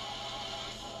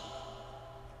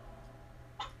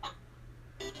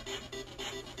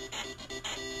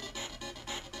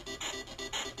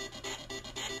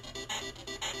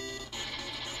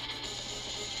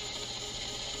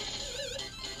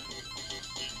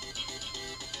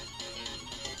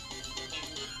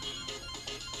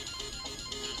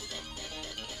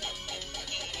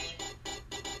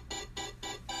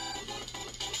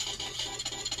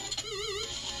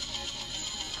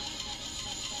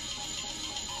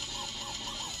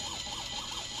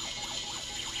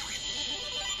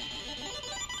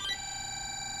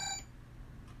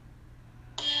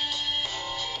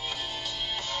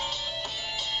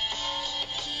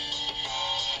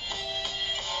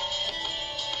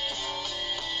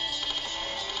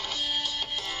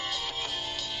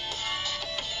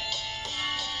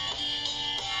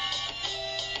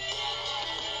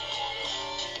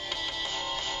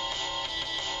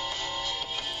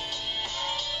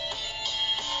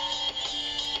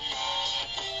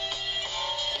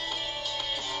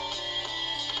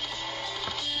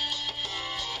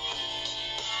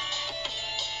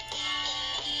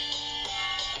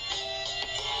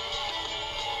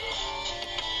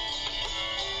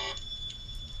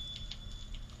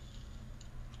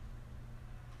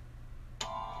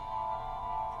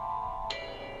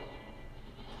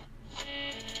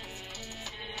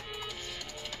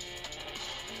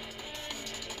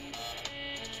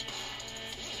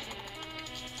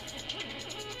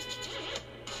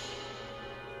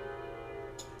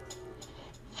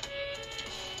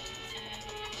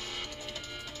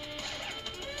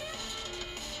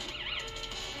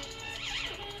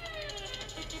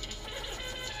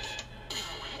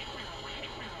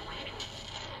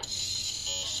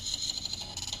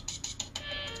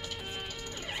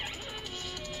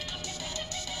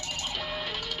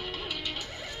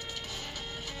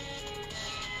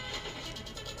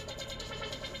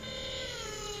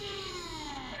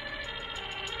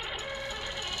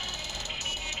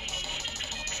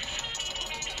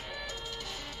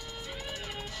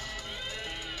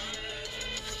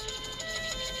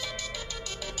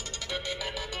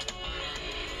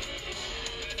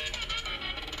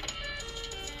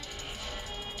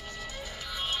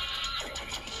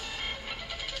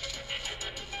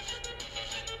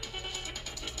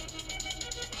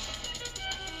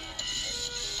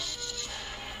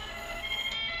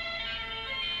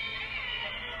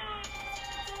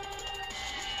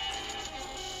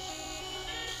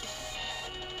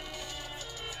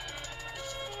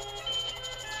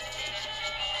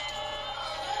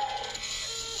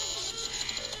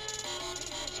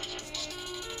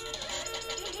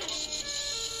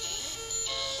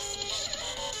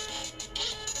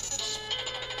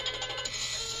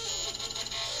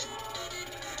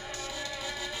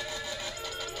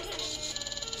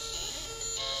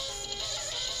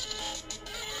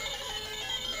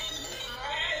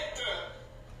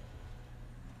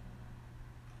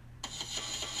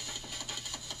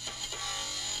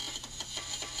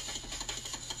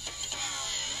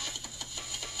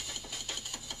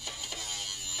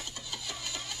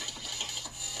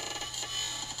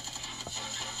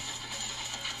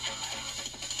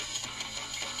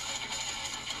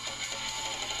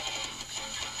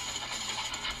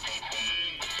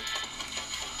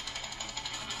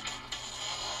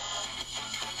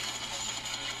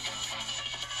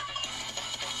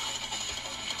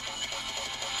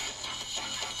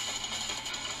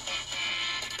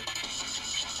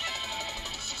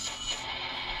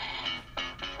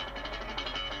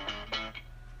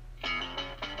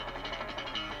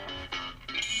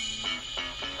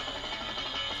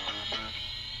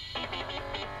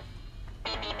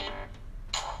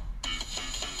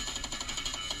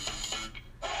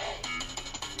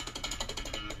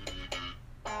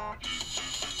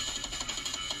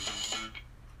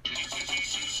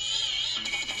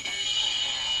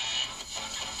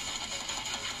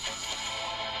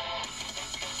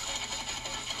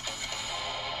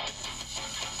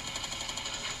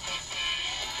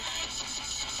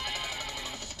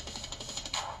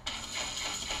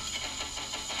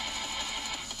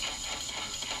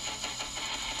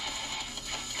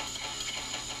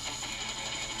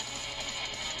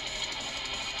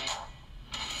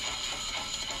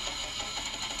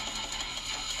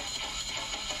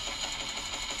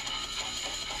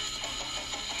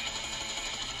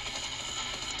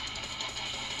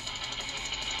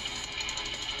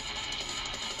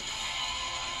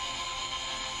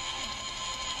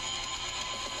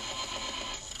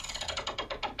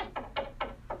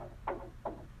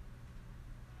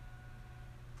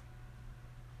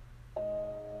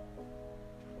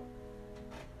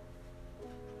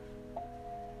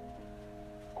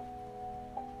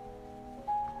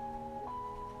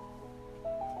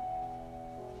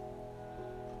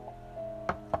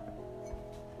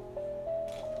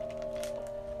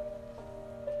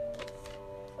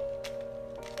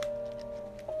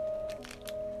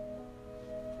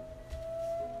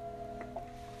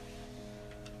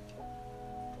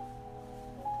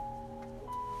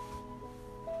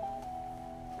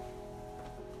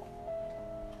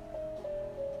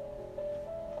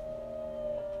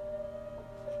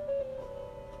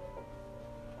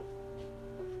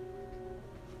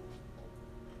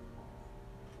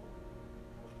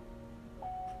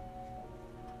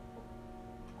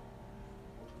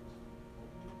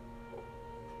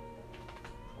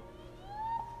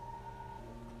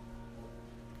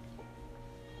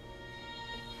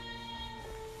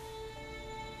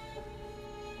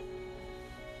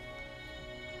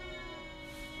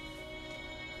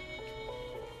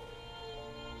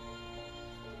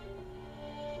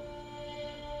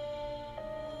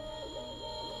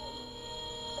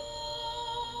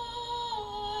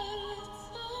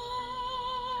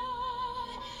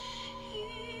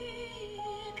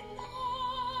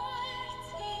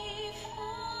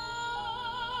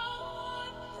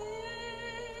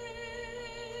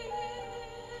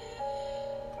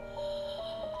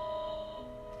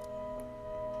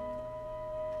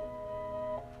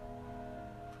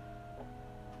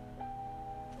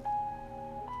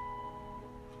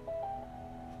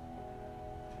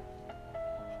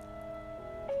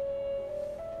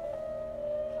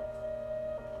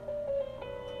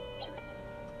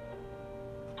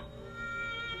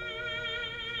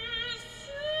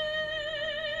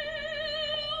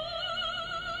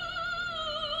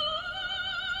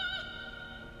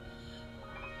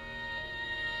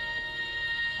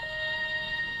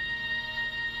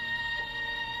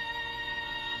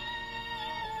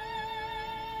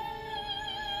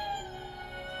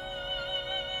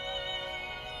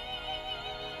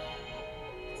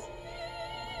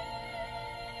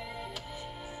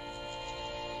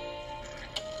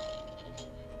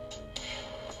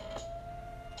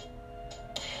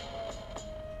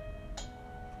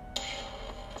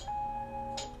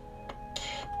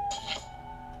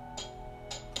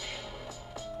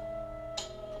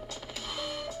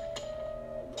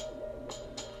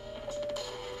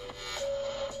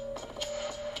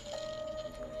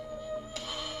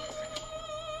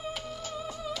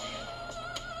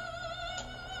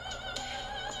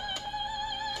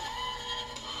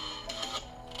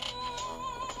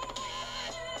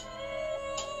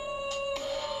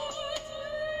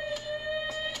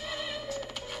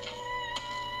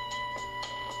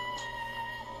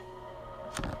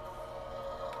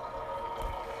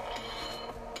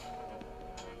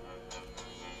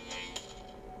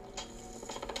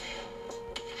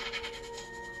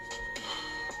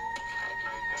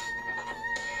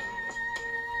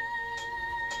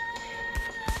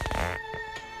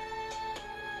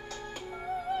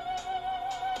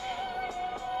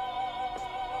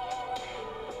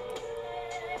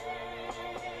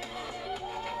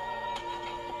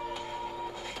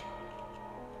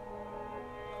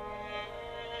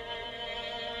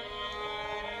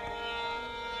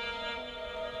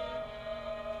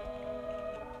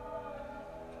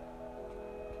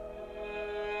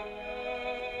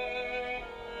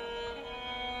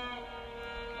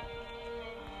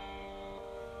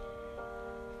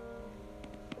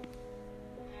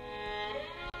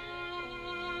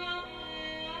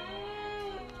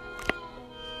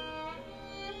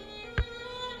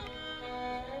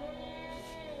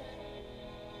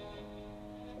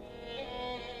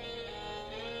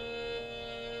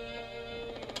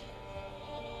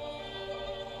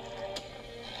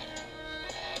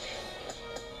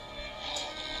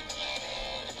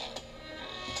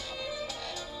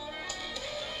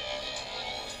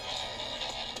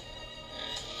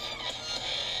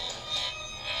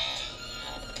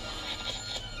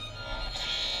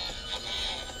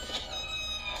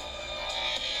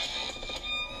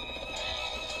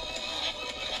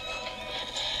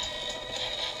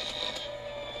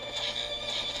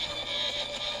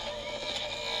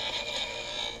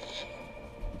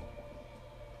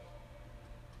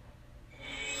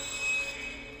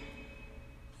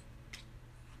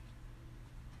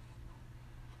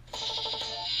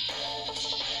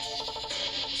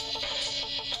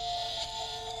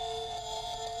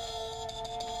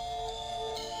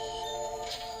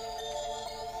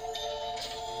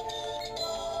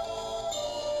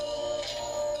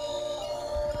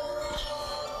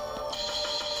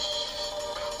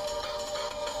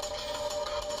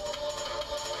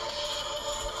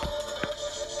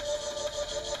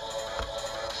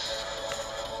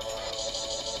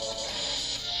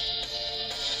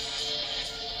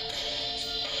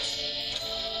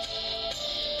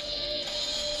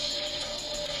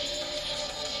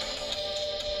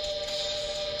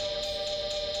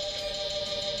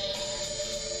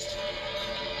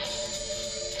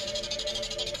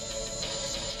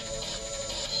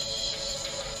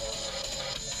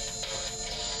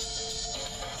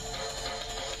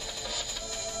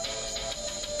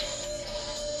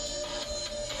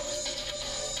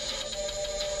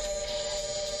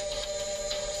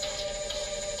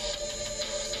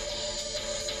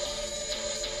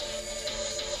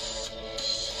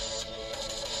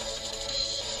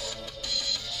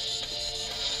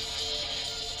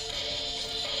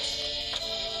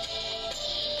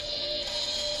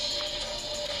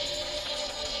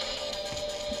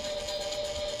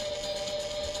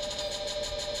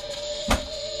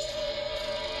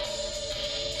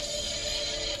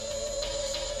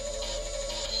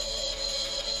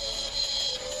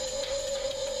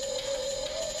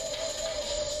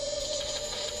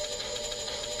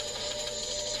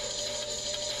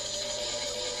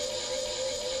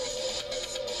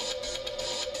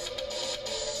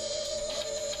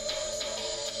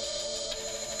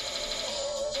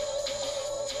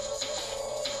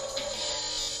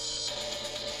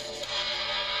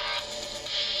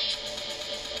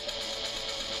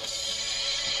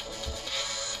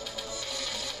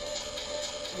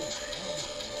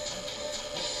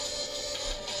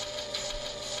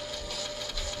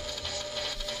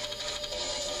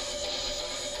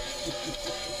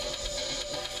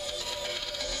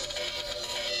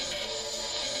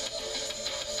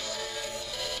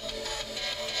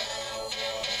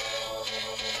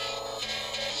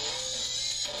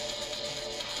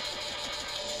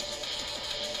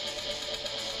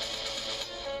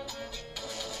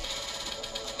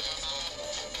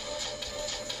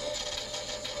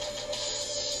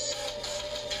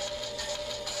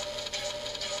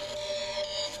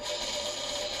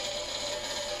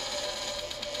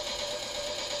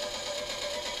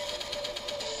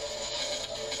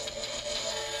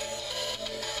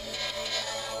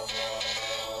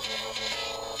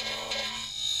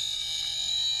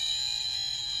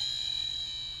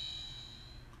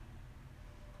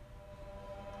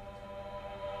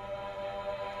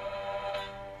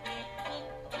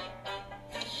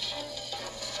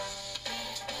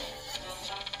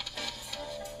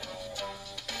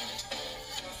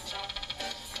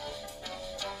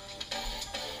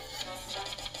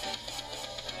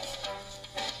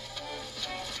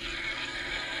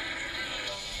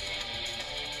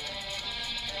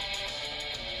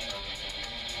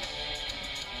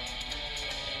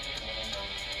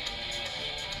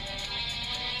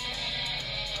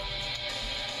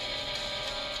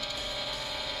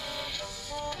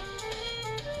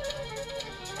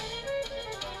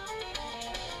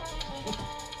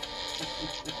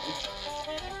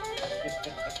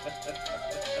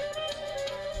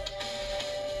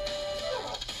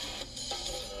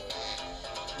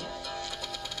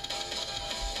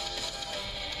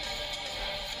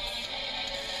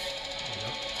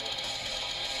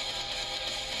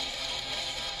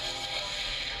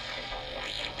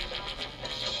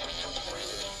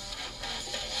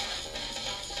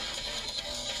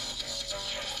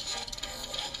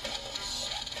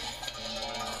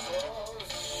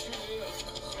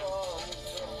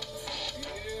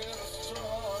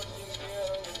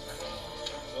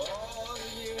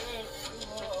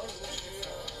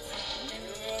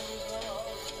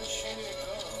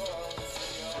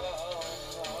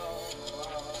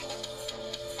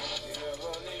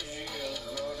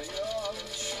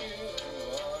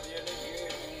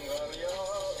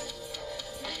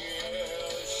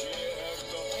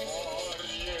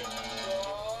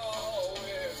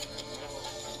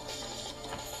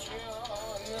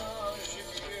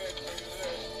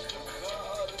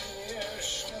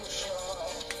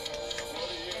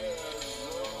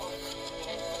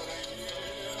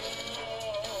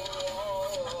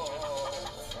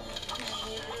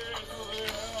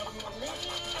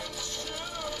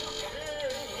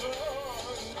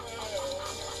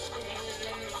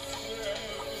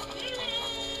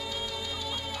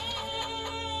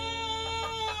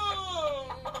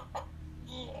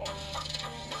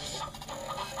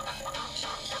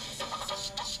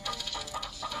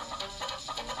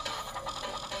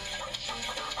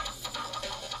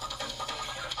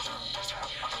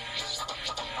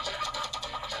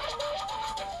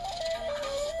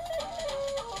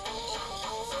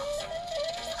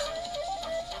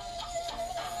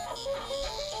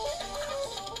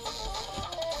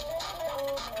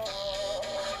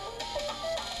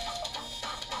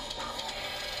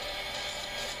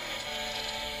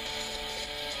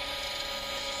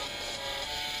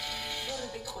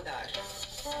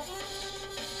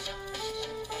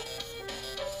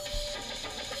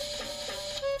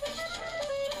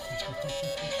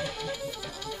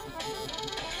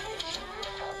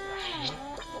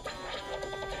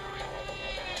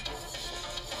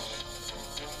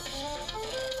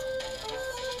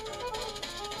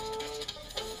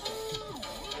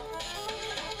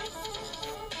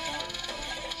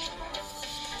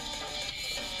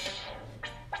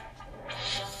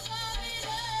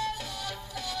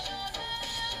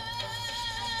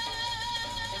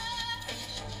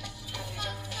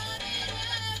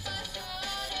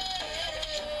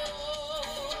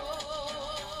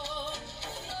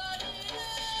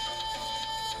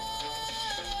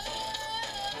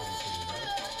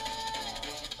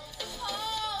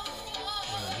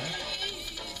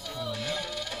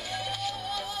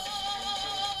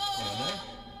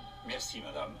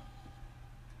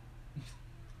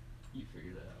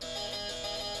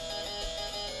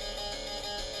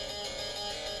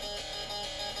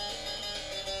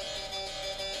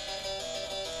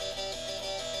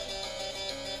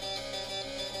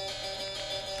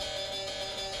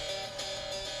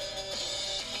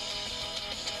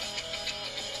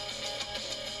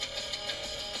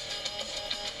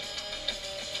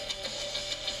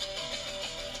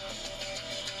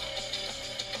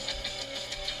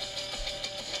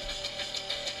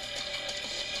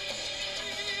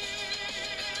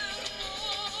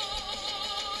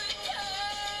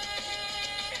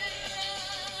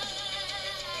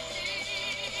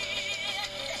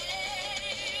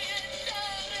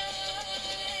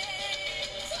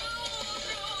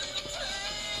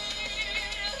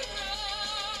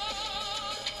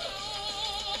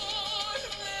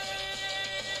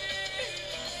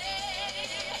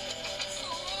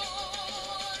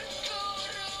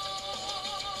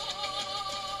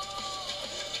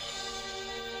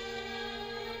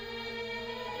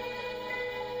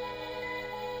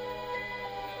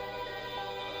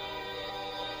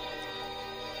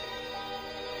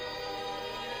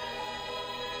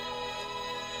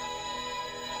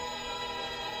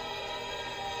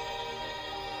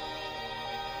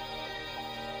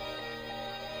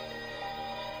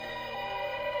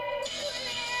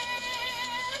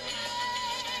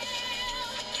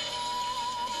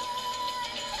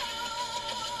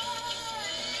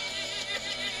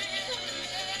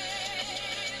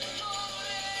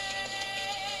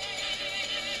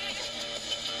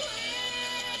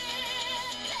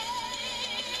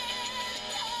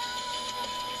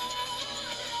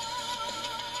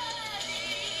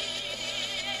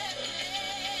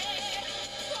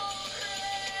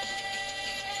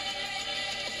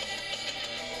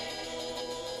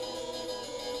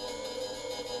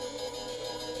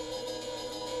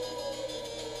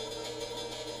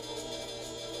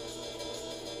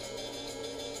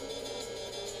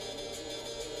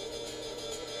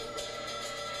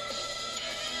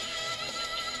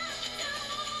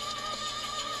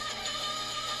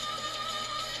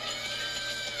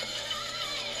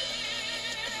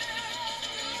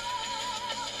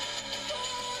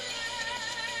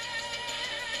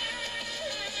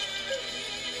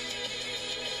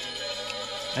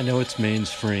 I know it's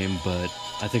mainstream, but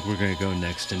I think we're going to go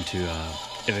next into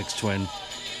Aphex Twin.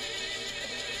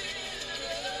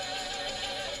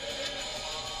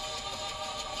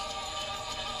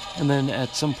 And then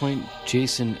at some point,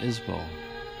 Jason Isbell.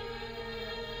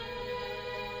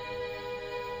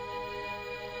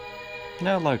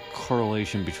 Not a lot of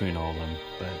correlation between all of them,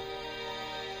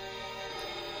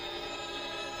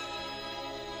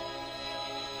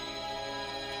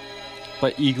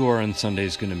 but Igor on Sunday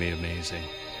is going to be amazing.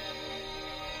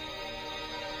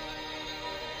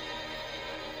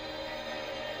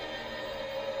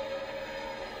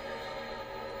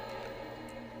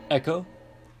 Echo,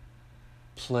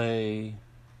 play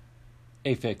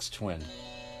Aphex Twin.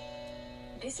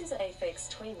 This is Aphex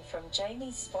Twin from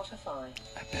Jamie's Spotify.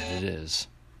 I bet it is.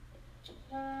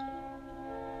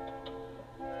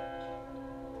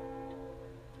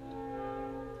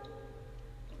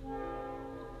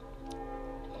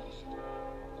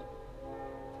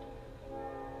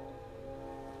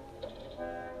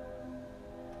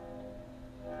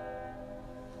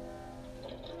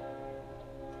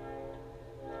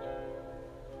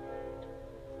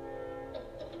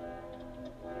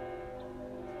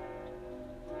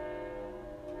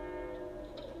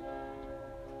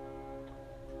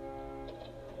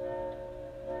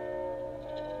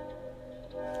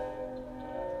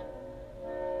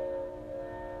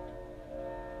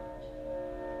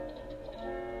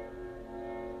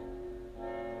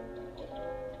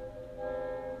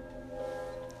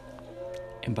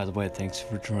 And by the way, thanks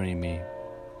for joining me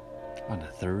on a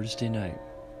Thursday night.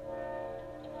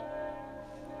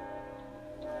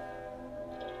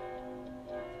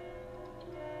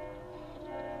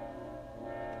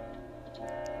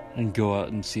 And go out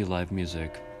and see live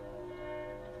music.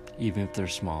 Even if they're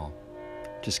small.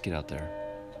 Just get out there.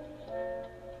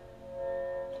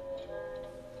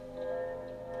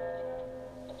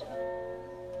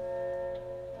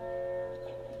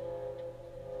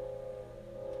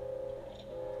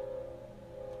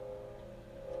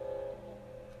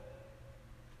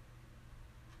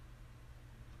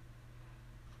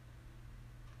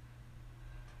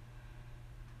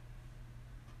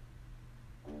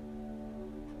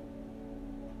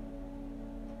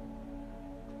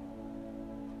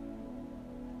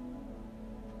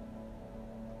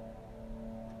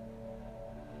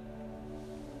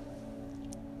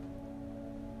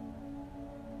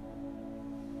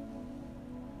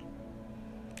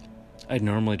 I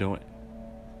normally don't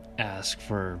ask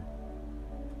for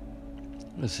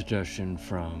a suggestion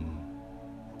from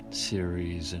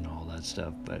series and all that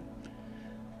stuff, but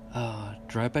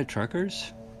Drive-By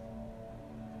Truckers?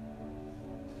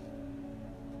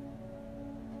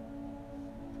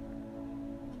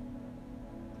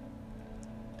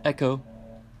 Echo,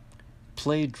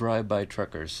 play Drive-By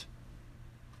Truckers.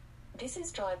 This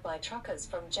is Drive-By Truckers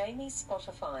from Jamie's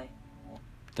Spotify.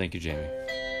 Thank you, Jamie.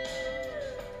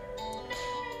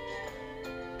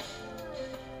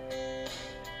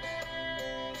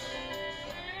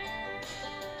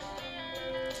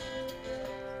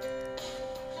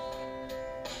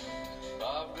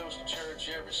 Bob goes to church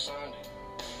every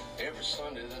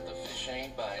Sunday that the fish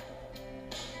ain't biting.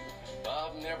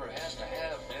 Bob never has to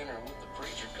have dinner with the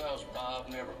preacher cause Bob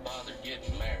never bothered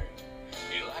getting married.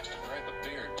 He likes to drink a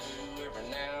beer or two every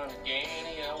now and again.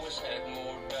 He always had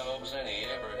more dogs than he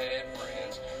ever had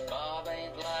friends. Bob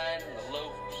ain't light in the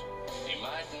loafers. He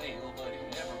might kneel, but he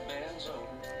never bends over.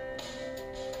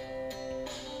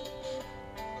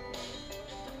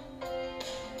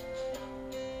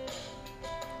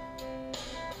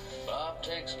 Bob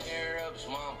takes care of his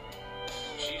mama.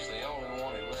 She's the only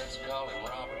one he lets call him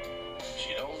Robert.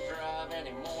 She don't drive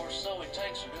anymore, so he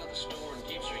takes her to the store and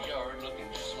keeps her yard looking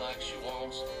just like she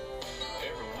wants.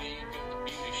 Every week at the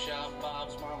beauty shop,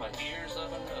 Bob's mama hears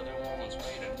of another woman's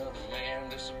made another man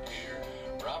disappear.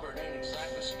 Robert ain't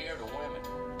exactly scared of women.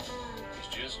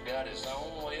 He's just got his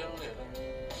own way of living.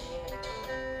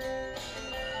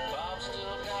 Bob's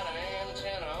still got an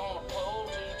antenna on a pole,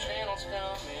 2 channels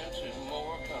come in, 2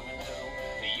 more come and go.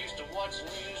 He used to watch the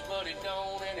news, but he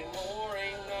don't anymore.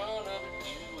 Ain't none of it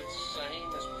new, it's the same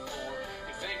as before.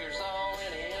 He figures all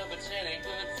any of it's any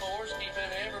good for is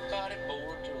keeping everybody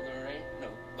bored till there ain't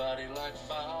nobody like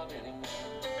Bob anymore.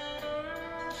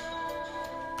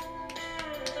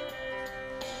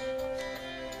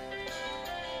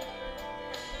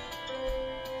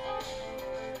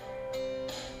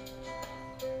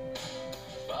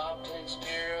 Bob takes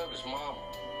care of his mama.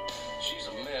 She's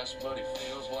a mess, but he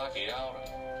feels like he oughta.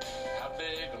 How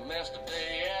big a mess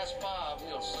today? Ask Bob,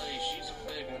 he'll say she's a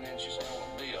big one and she's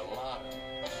gonna be a lot.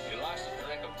 He likes to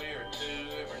drink a beer or 2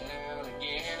 every now and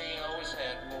again. He always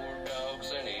had more dogs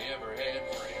than he ever had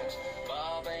friends.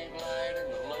 Bob ain't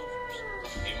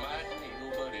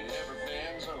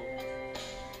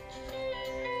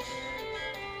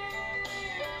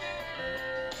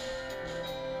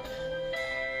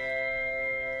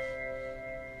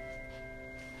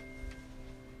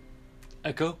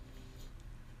Echo?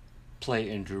 Play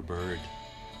Andrew Bird.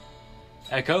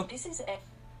 Echo?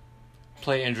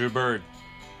 Play Andrew Bird.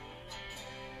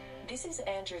 This is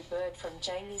Andrew Bird from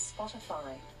Jamie's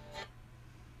Spotify.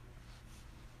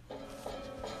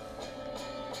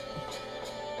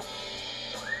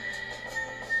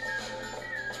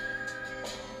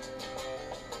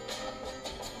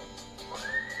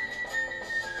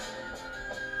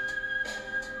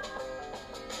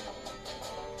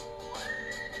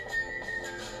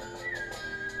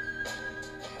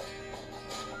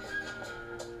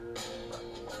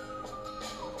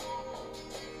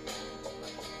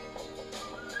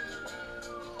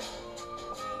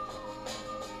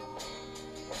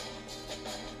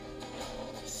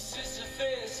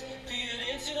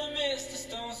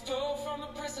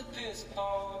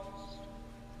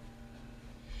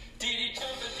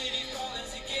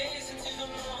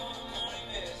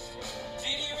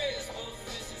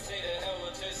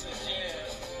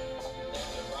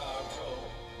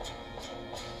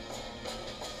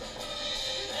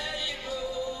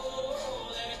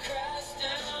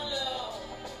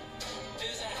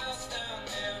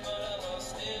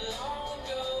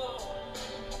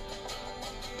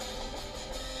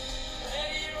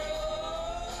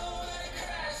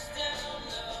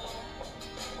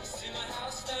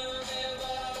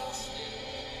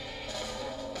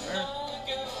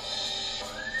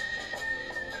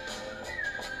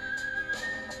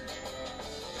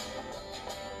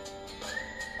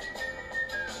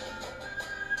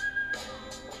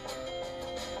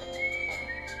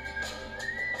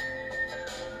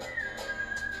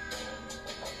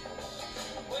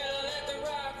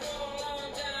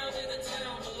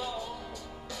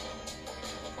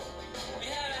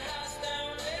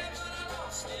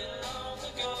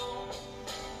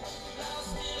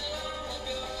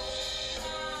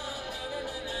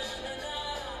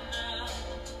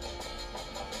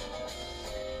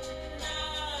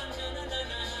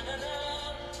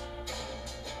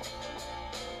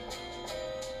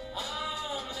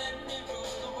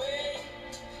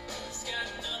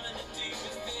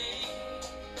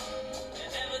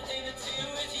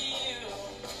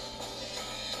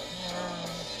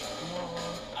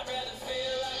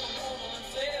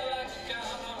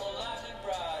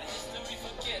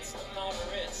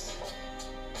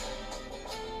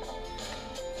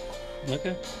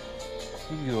 Okay.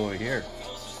 You can go over here.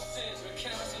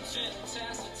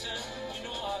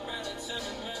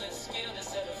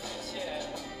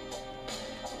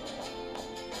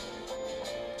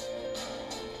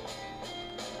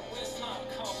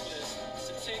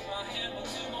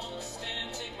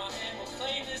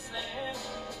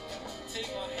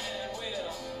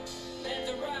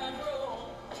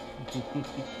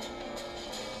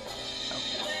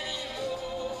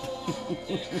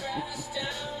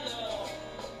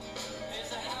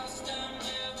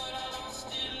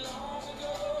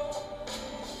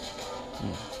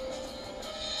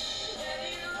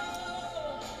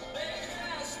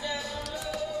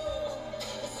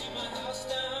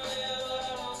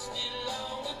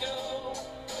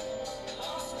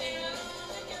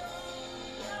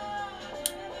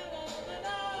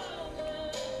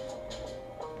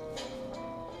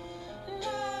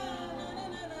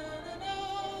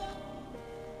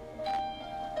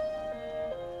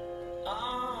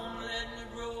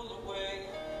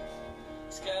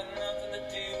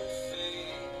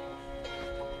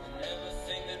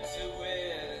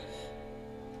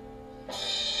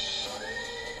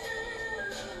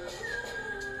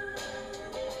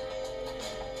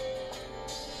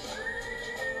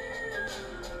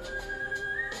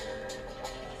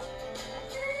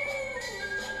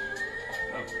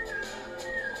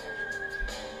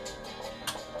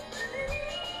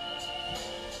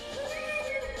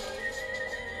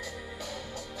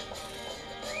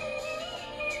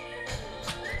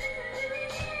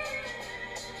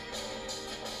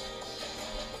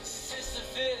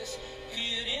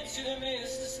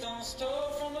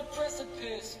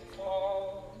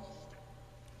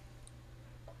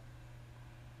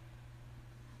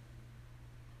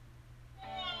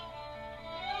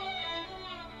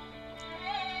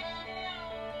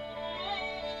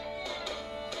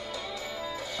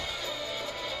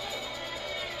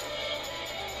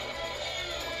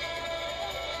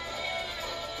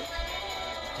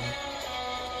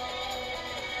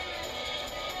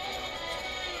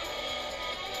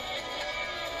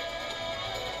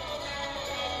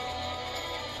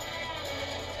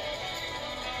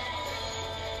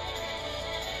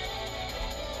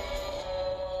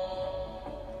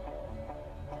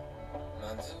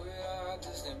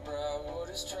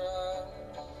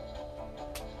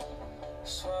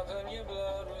 Swapping your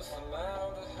blood with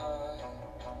formaldehyde.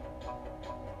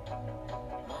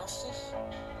 monsters.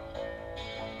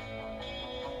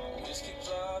 Whiskey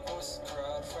blood, voice of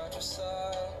crowd,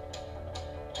 fratricide.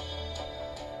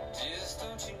 Jesus,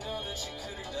 don't you know that you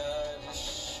could have died? You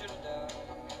should have died.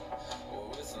 Or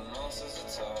with the monsters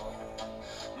at all.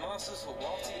 Monsters who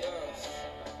walk the earth.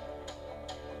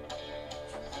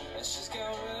 And she's got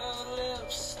red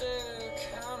lipstick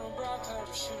and a bright pair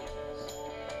of shoes.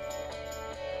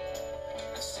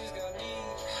 And she's got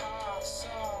knee-high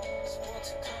socks, what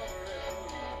to cover it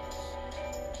bruise.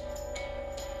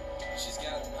 She's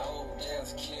got an old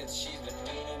death kid, she's been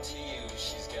meaning to you.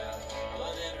 She's got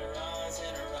blood in her eyes for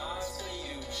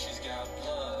you. She's got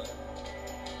blood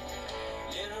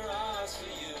in her eyes for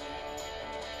you.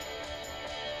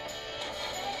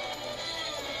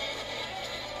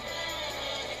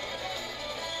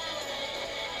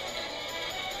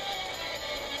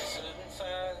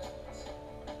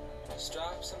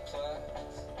 Stripes and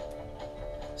plaids,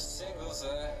 singles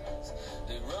ads,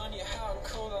 they run you hot and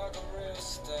cold like a real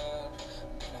stab.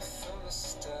 And a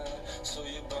thermostat, so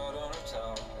you bite on her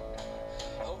top.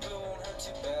 Hope it won't hurt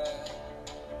too bad.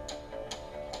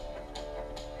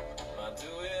 My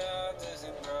dewy-eyed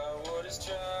Disney bride, what is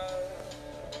dry?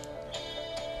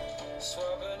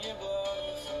 Swabbing your blood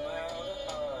with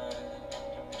formaldehyde.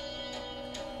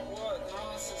 What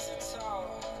monsters that talk,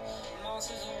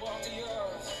 monsters who walk the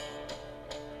earth.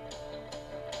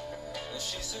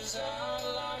 She says I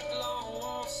like long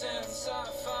walks and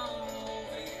sci-fi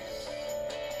movies.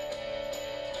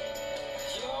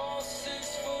 You're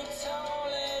 6 foot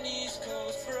tall and East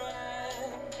Coast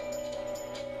bred.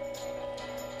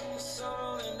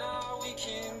 Suddenly now we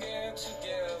can get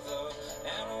together,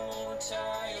 and I wanna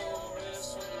tie your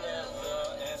wrist with leather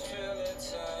and feel a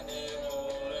tiny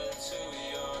hole into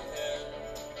your head.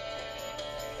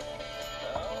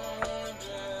 I wanna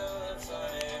drill a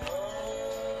tiny hole.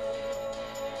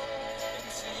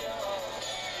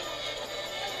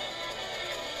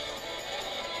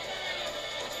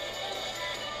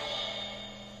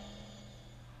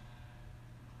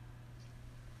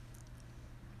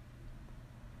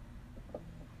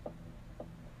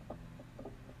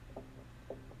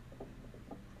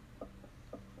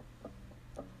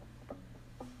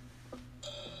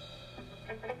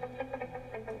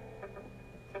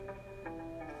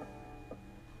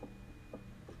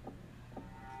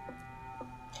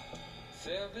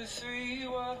 There'll be 3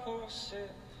 white horses,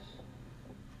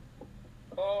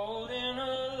 all in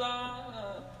a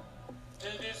line.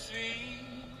 There'll be 3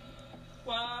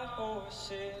 white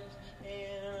horses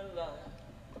in a line.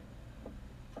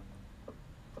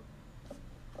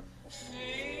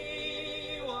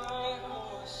 3 white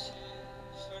horses,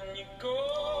 when you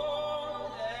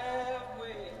go that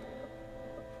way,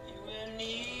 you will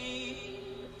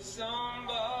need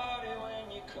somebody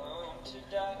when you come to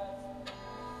die.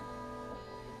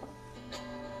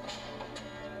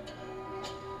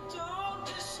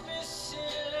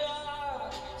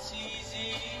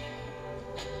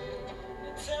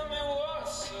 Tell me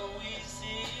what's so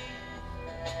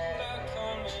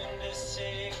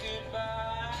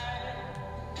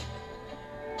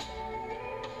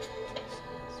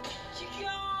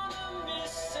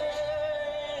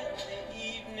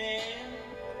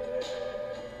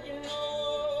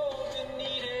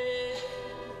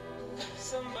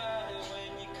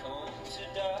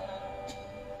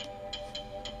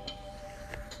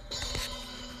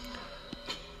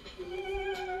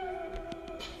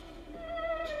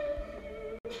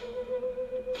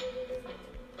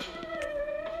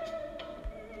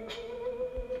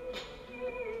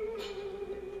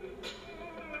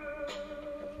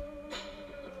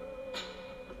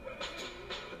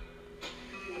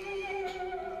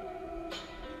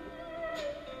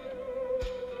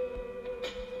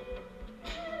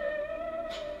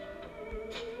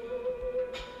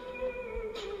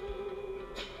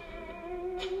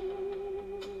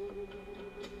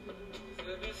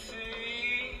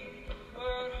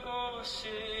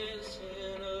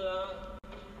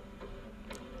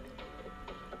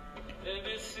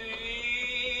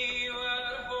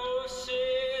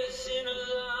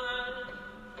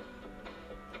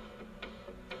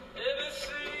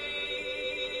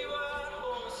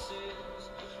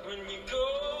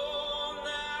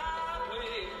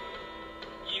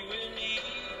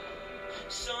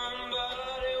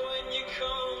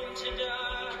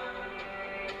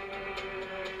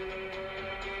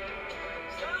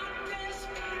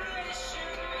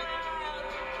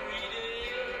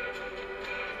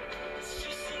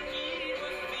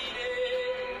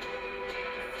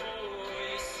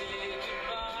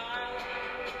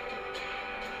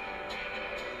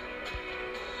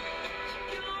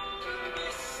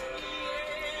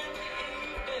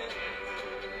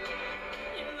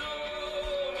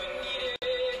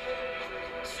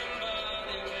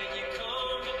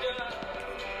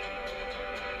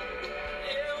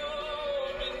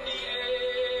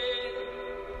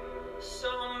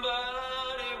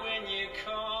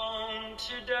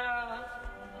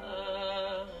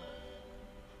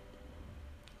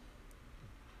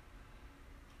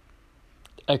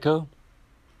Echo,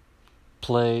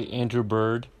 play Andrew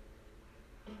Bird.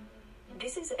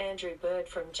 This is Andrew Bird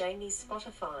from Jamie's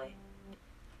Spotify.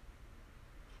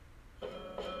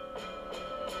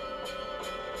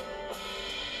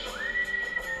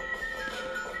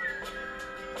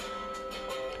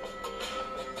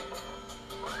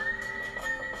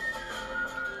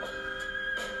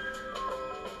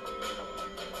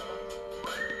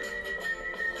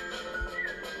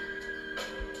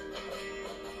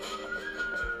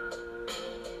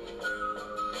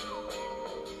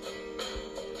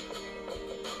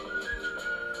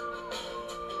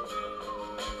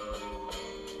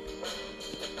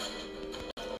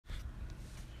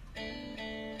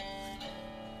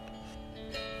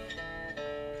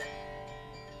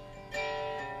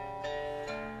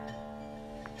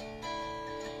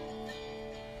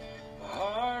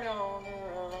 Heart on the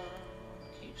run,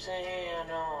 keeps a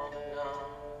hand on the gun.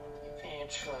 You can't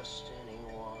trust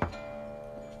anyone.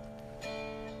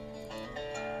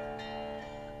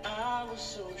 I was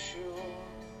so sure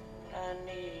what I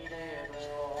needed was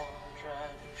more.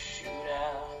 Tried to shoot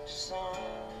out the sun.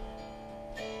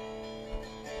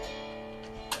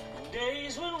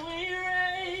 Days when we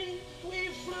raced, we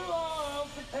flew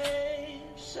off the page.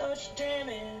 Such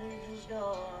damage was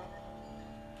done.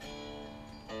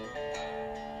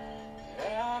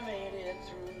 I made it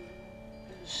through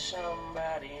to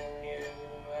somebody who knew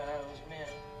I was meant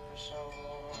for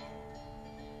someone.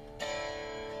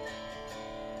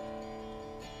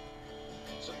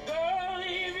 So girl,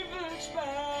 leave your boots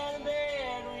by the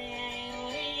bed. We ain't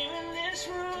leaving this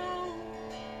room.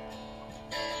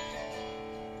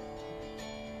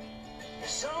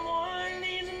 Someone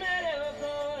needs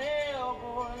medical help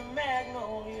or the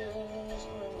magnolias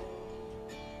bloom.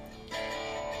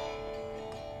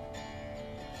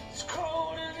 It's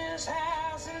cold in this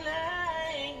house and I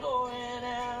ain't going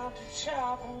out to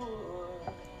chop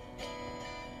wood.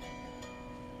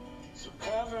 So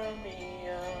cover me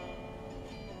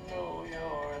up, know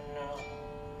you're enough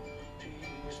to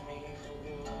use me for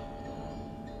good.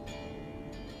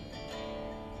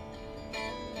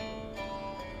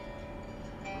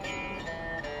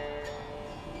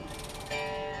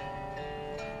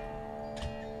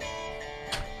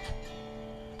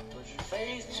 Put your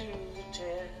faith to the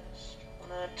test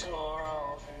when I tore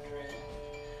off your dress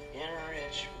in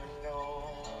Richmond, Ohio.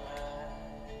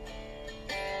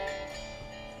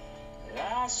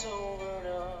 I sobered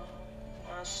up,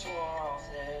 I swore off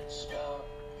that stuff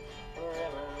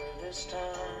forever this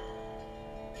time.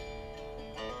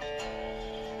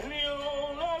 And the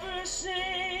old lovers sing,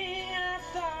 I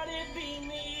thought it'd be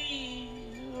me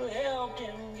who helped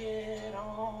him get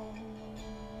home.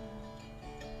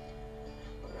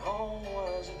 But home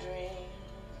was a dream,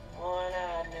 one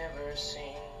I'd never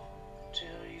seen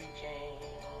till you came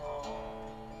along.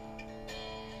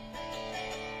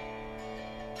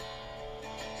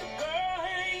 So girl,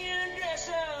 hang your dress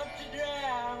up to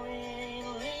dry, we ain't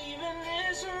leaving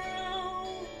this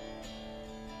room.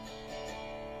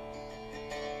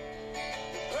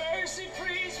 The Percy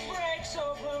freeze breaks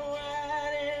open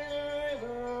wide and the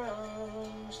river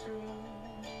runs through.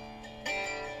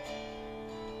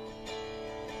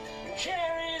 And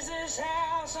carries this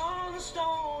house on the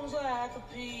stones like a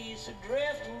piece of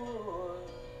driftwood.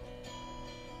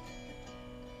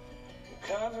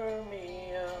 Cover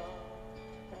me up,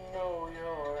 I know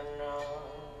you're enough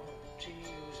to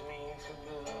use me for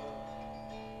good.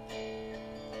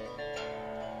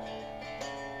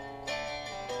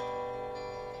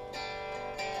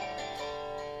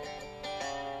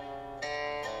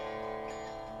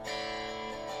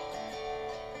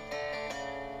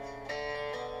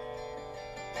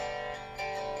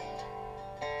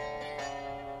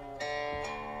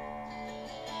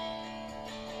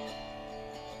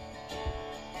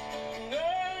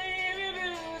 Girl, leave your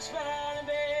boots by the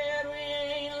bed. We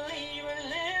ain't leaving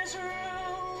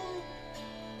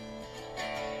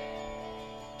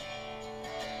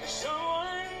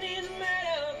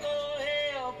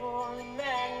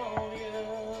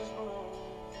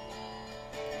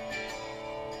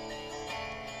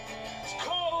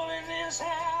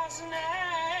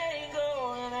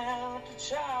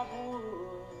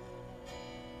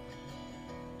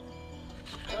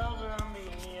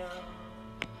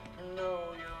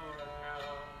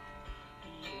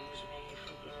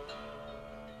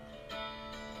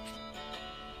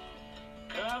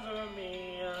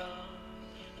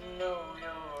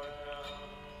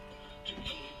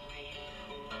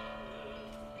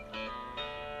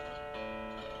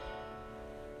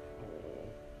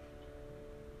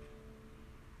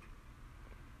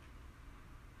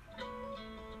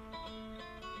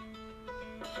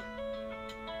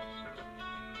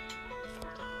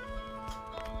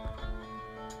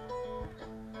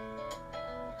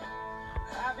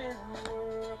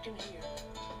working here.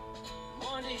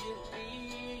 Monday it'll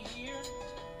be a year.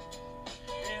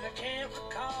 And I can't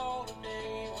recall a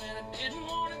day when I didn't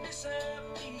want to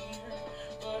disappear.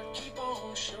 But I keep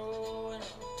on showing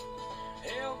up,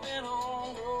 helping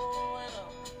on growing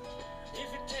up.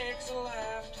 If it takes a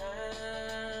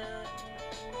lifetime,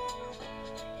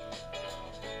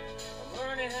 I'm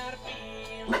learning how to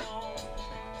be alone.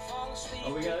 Fall asleep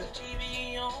Oh, we got with it. the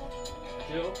TV on.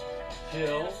 Chill. And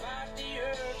I fight the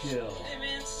urge to Chill. live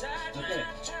inside Okay. my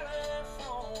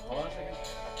telephone. Hold on a second.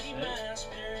 Keep my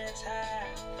spirits high.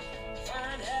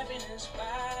 Find happiness by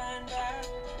and by.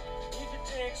 If it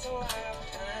takes a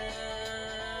lifetime.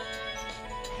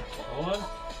 Hold on.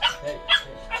 Hey.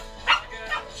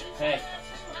 Hey.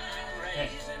 Hey.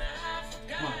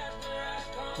 Come on.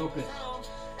 Focus.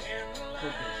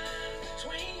 Focus.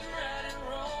 Between right and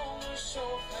wrong was so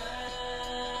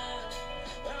fine.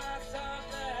 Well, I thought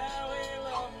the highway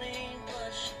loved me,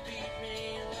 but she beat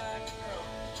me like a drum.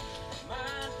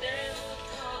 My day will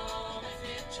come if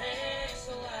it takes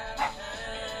a lifetime.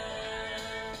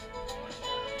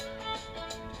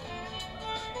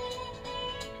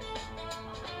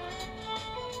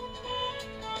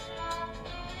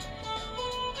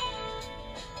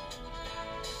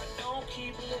 I don't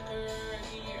keep liquor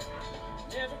here.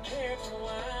 Never cared for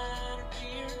wine or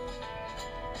beer.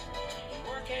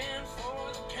 Working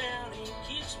for the county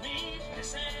keeps me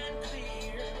nice and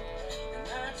clear. And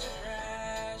nights are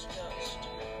dry as dust,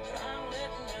 but I'm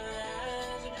letting my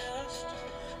eyes adjust.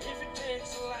 If it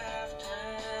takes a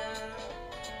lifetime.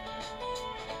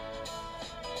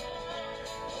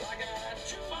 Well, I got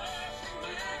too far from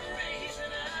my race,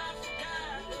 and I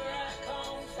forgot where I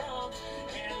come from.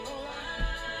 And the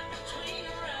line between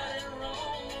right and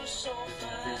wrong was so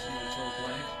fine.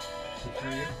 But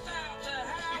I thought the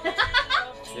highway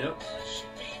loved me, Yep. but she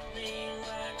beat me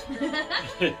like a drum.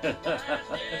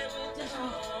 My day will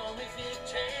come if it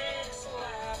takes a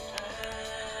lifetime.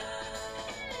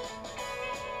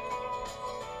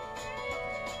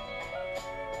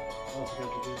 Also got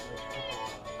to do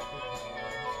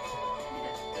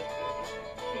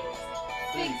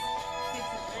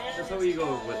That's how we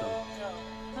go with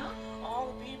them. All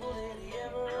the people that he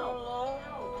ever loved.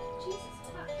 Jesus,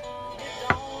 It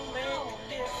don't make a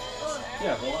difference.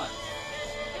 Yeah, relax.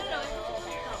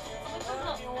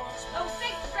 Oh,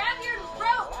 Fix, grab your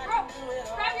rope!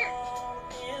 Grab your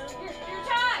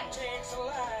tie! Takes a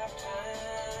lifetime.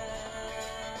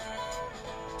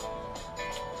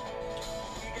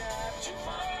 We got too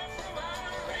far from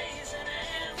our raising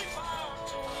and we fought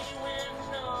till we went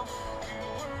numb. You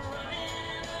were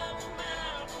running up a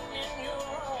mountain in your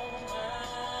own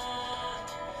mind.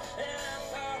 And I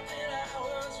thought that I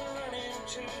was running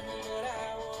too, but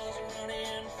I was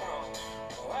running from.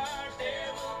 Oh, our day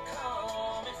will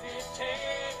come if it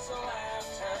takes a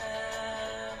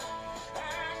lifetime.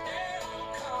 Our day will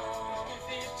come if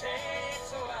it takes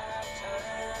a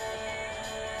lifetime.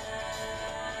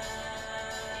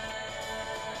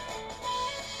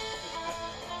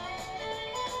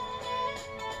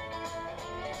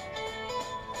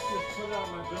 Just put out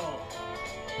my bill.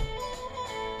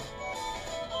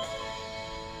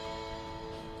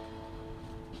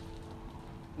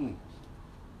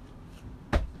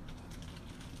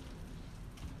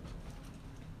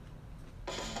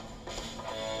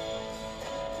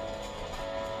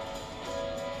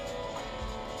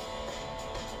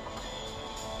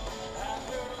 I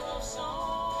heard love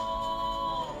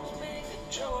songs make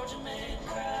a Georgia man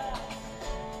cry.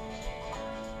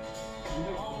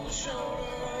 On the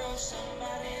shoulder of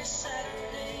somebody's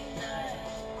Saturday night.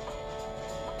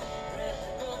 Read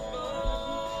the good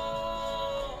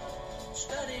book,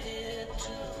 studied it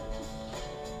too.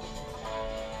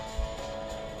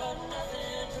 But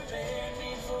nothing prepared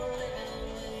me for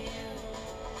living with you.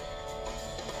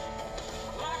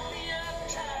 Lock me up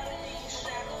tight in these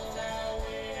shackles I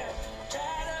wear.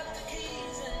 Tied up the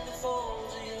keys in the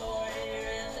folds of your hair.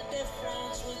 And the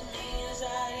difference with me is I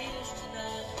used to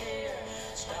not care.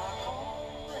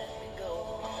 Stockholm, let me go.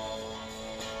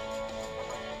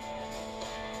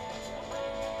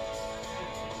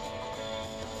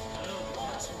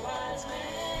 Once a wise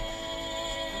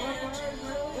man took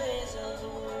the ways of the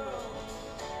world.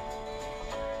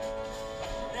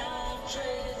 Now I've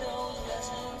traded those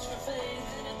lessons for faith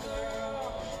in a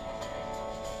girl.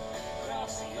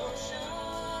 Across the ocean,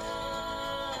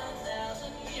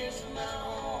 1,000 years from my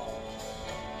home.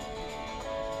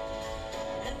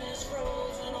 In this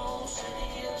frozen old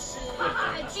city of silver.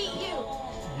 I beat you!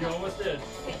 You almost did.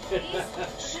 Okay, please.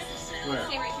 Where?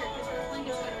 Stay right here because the plane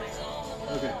is going to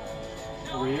my Okay.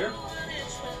 Over here?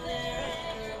 It's when their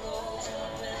anger goes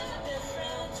up, and the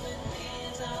difference with me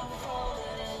is I'm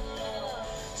falling in love.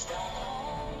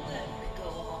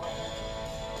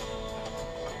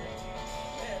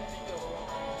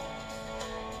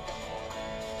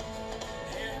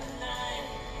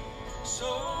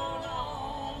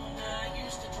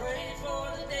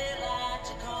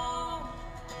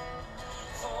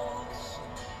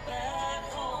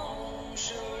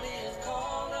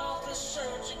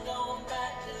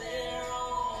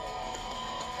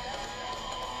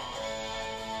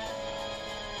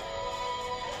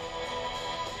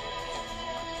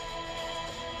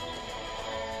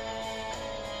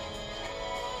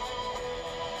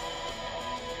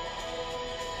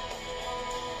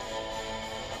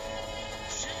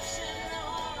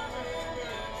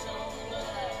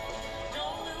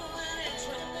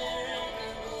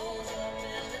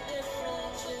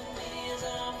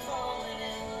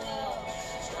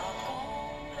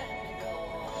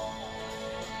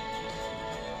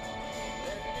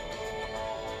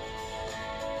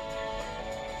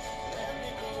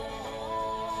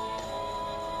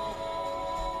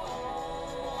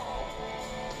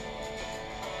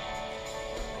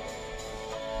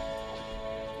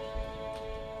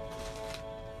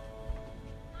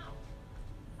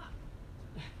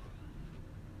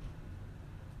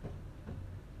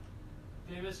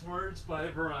 Famous words by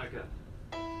Veronica.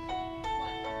 What?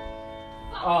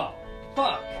 Oh,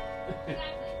 fuck. Exactly.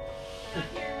 Not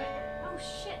here, but oh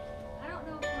shit! I don't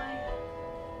know if my.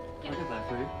 Look at that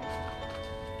for you.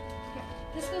 Here.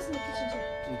 This goes in the kitchen too.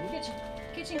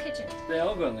 Kitchen. They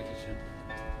all go in the kitchen.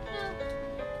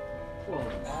 No. Well,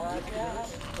 I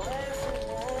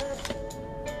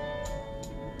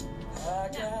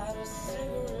got a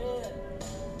cigarette.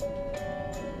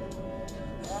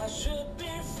 I should be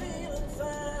feeling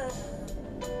fine.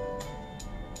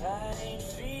 I ain't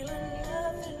feeling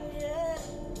nothing yet.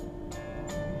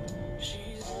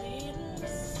 She's leading the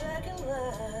second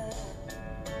line.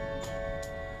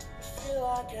 I feel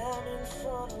like I'm in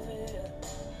front of it.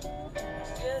 I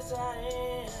guess I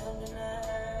am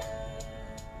tonight.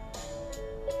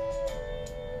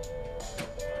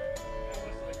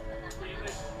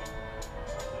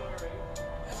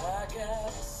 I got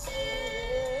a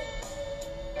cigarette.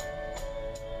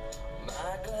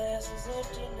 My glass is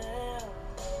empty now.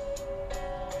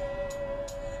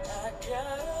 I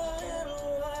got a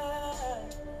little wine,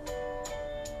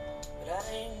 but I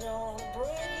ain't gonna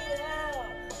break it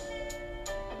out.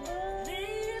 I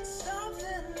need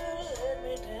something to let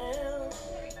me down.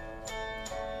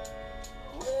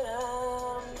 When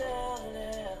I'm down and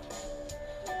out,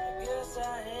 I guess I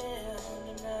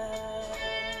am tonight.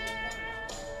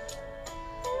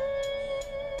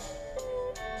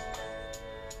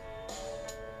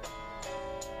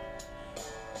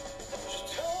 She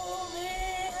told me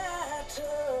I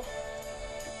took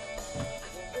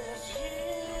the best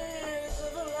years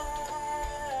of her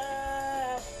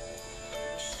life.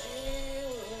 She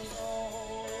was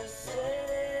only 17.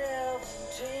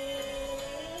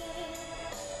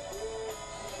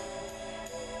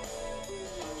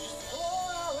 She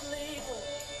swore I would leave her,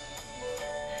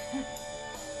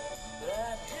 but I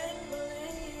didn't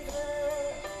believe her.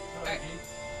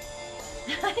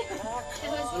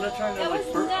 I'm not trying to That like.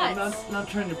 was I'm nuts. not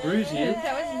trying to bruise you.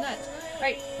 That was nuts.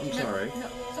 Right. I'm no, sorry. No.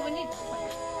 So we need.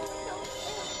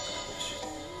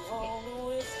 On the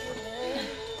whiskey man.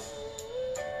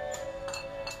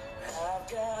 I've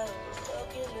got a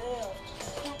bucket left.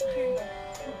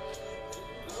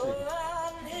 Go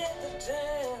out and hit the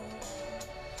town.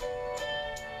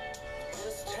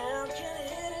 This town can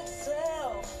hit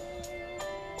itself.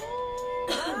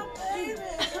 My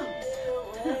baby's a bit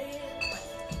away.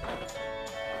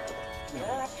 I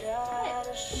got a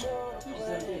show to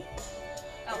play.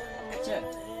 Oh, That's it.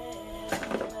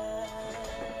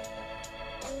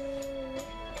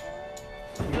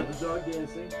 You got the dog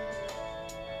dancing.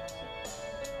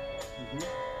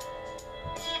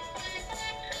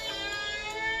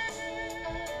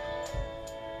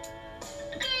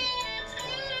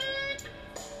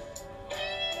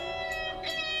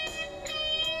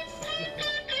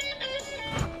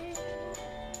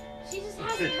 she just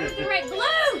hasn't heard the right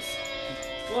blues.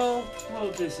 Well,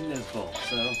 Jason is both,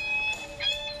 so.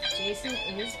 Jason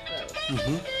is both.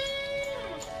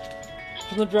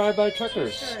 From the drive-by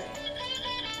truckers. Sure.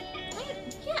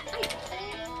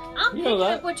 I'm You know picking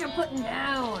that. up what you're putting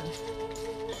down.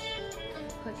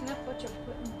 Picking up what you're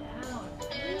putting down.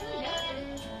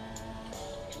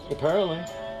 Apparently.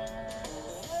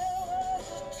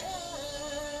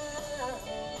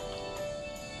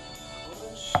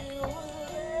 When she would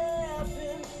laugh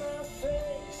in my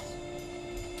face,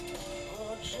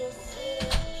 or just sit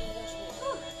and judge me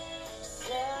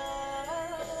silently.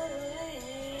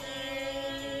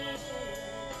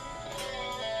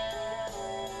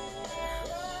 Cried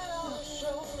on her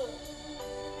shoulder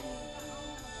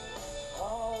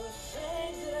all the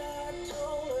things that I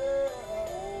told her.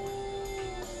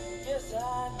 Yes, I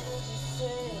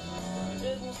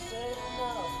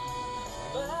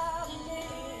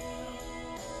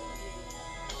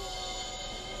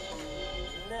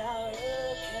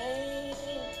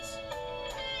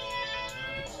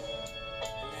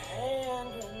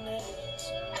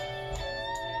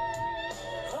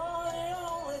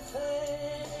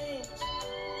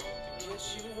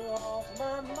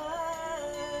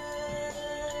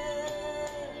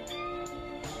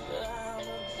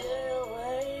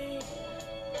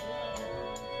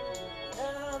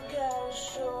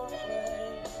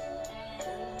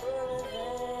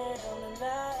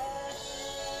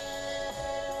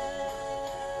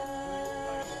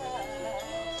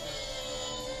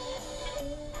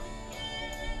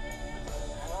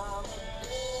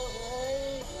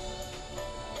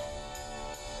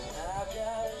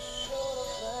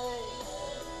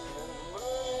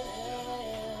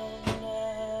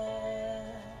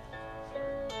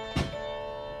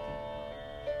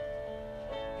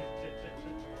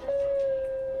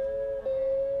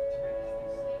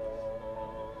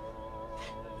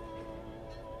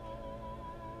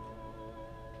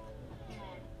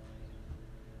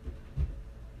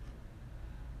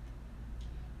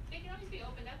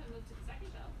opened up and moved to the second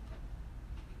shelf.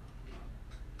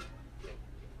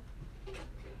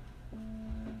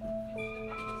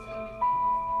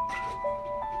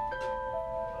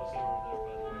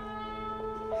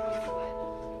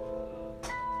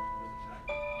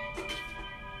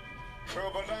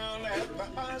 Trouble down at the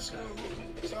high school.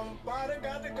 Somebody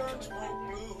got the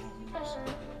Gunsmoke blues.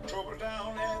 Trouble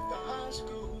down at the high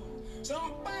school.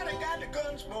 Somebody got the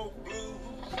Gunsmoke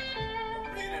blues.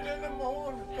 Read it in the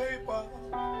morning paper.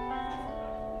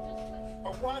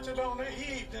 Or watch it on the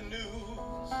evening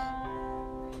news.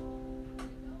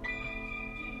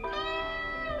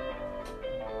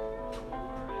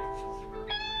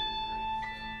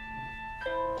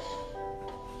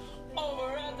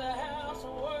 Over at the house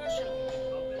of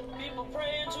worship, people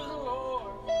praying to the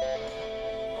Lord.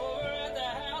 Over at the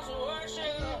house of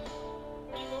worship,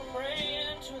 people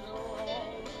praying to the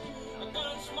Lord. The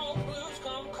Gunsmoke blues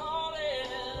come calling.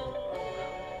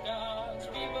 God's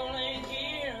people ain't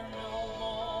here no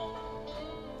more.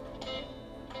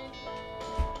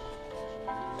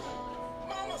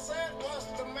 Mama said, what's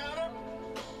the matter?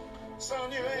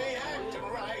 Son, you ain't acting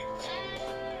right.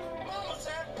 Mama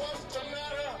said, what's the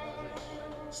matter?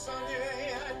 Son, you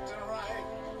ain't acting right.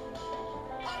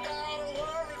 I got a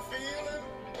worried feeling.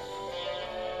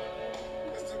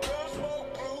 It's the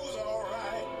Gunsmoke blues, all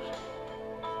right.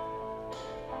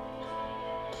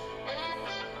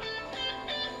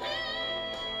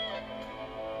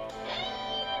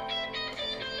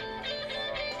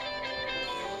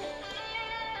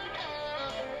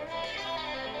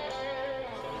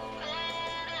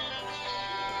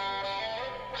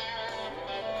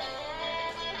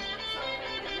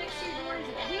 Next to your door is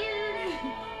weird.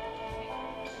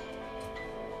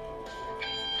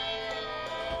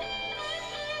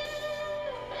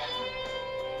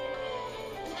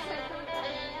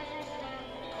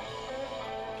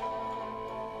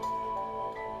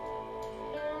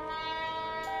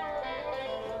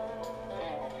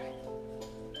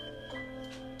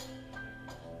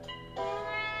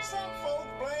 Some folks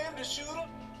blame the shooter,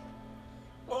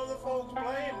 other folks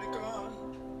blame the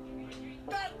gun.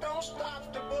 That don't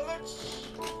stop the bullets,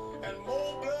 and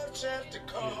more bloodshed to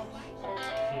come.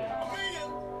 A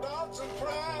million thoughts and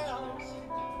prayers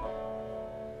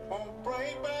won't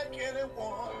bring back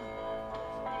anyone.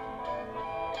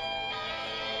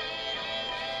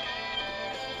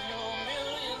 Your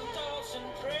million thoughts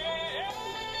and prayers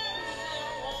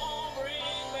won't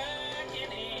bring back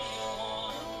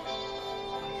anyone.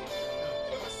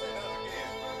 Let me say that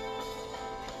again.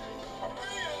 A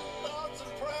million thoughts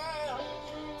and prayers,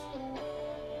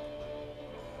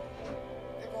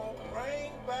 they won't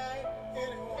bring back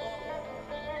anyone.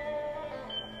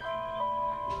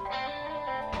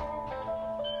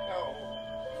 No.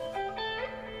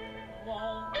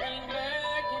 Won't bring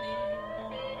back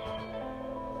anyone.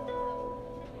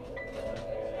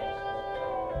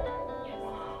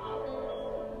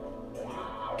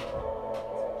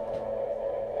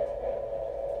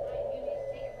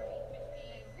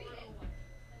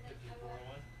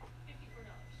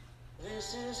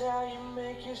 This is how you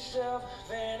make yourself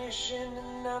vanish into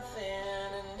nothing,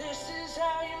 and this is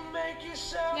how you make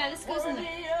yourself Yeah, this goes in the-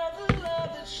 worthy of the love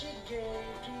that she gave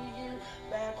to you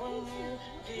back when you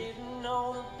didn't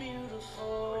know the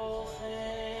beautiful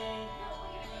thing.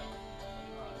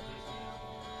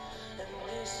 And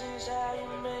this is how you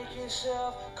make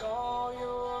yourself call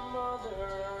your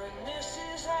mother, and this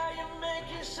is how you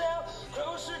make yourself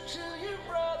closer to your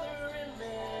brother.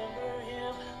 Remember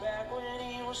him back when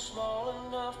he was small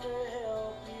enough to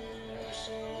help you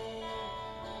sing.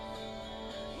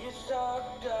 You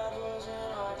thought God was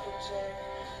an architect,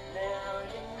 now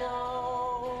you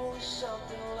know he's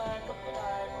something like a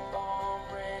pipe bomb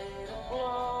ready to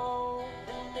blow.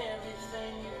 And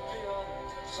everything you build,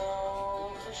 it's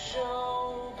all for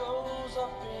show, goes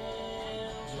up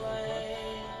in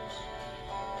flames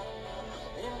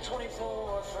in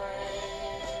 24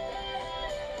 frames.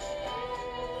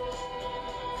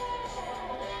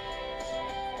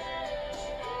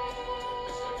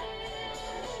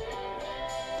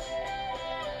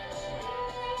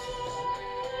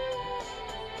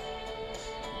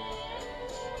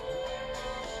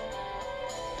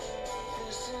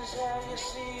 This is how you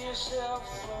see yourself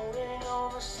floating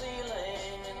on the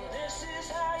ceiling, and this is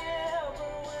how you help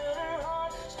her when her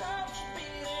heart stops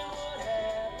beating. What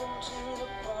happened to the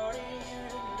party you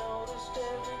didn't notice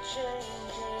every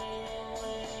changing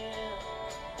wind?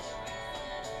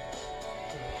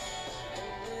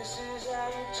 And this is how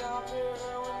you talk to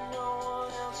her when no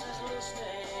one else is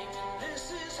listening, and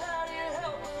this is how you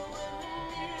help her when the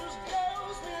muse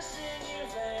goes missing. You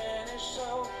vanish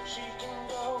so she can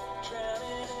go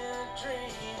drowning in a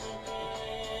dream again.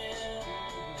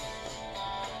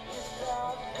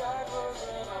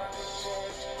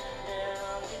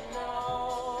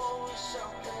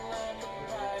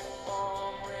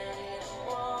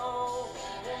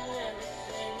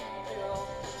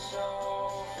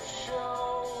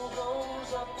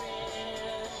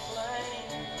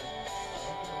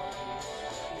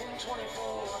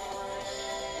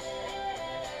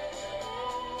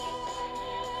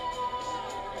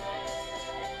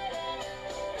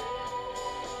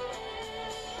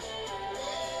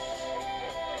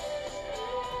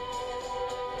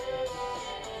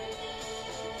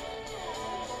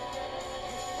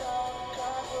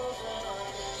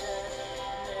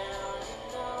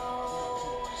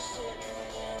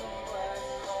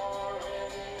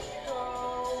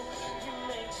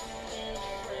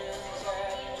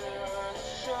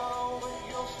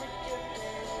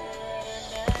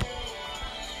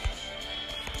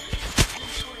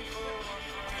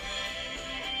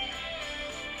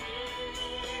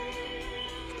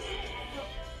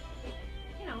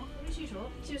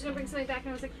 bring something back, and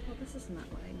I was like, well, this is not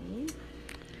what I need.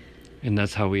 And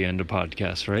that's how we end a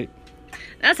podcast, right?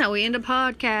 That's how we end a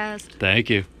podcast.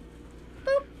 Thank you.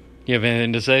 Boop. You have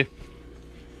anything to say?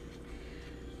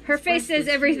 Her face says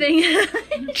everything.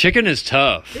 Chicken is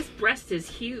tough. This breast is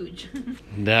huge.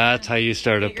 That's how you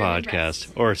start a Bigger than podcast.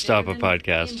 breasts. Or stop a Bigger than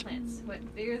podcast. Implants.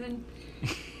 What, bigger than...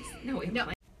 No, wait, no.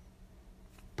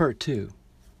 Part 2.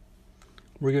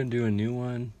 We're going to do a new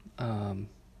one.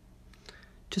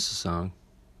 Just a song.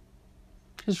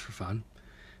 Just for fun.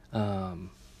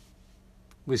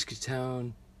 Whiskey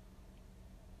Town,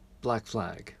 Black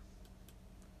Flag.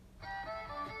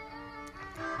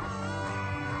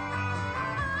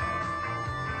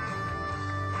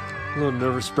 A little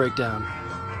nervous breakdown.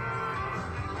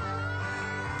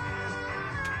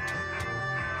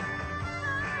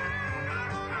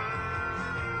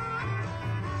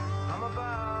 I'm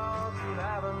about to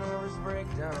have a nervous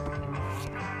breakdown.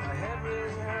 My head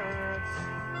really hurts.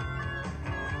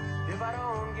 If I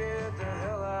don't get the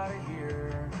hell out of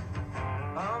here,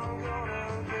 I'm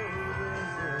gonna go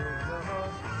berserk.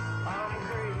 'Cause I'm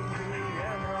crazy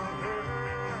and I'm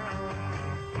hurt.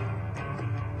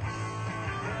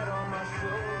 Head on my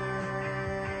shoulders.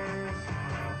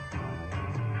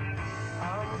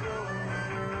 I'm going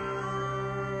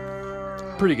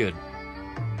berserk. Pretty good.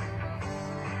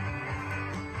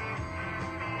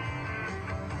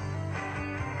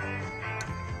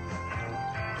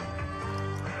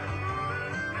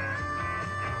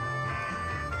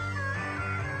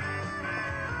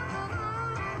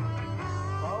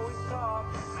 Always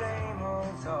talk the same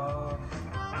old talk,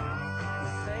 the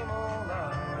same old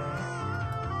lies.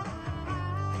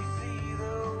 You see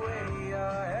the way I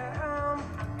am,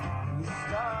 you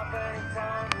stop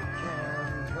anytime you can.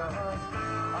 'Cause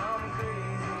I'm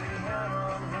crazy and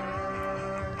I'm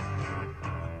hurt.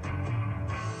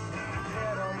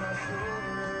 Head on my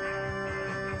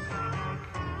shoulders,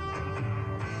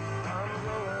 I'm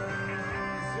going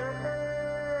berserk.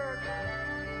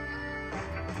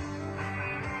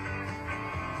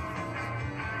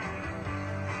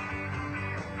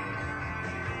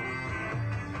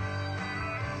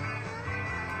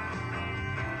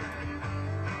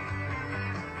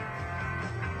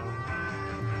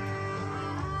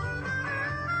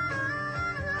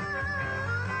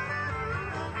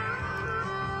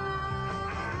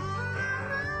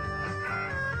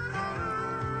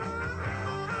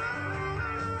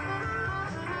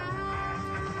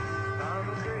 I'm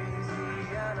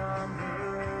crazy and I'm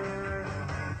hurt.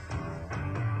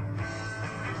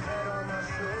 Head on my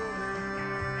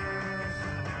shoulders.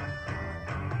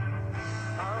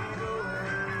 I'm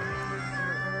going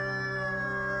berserk.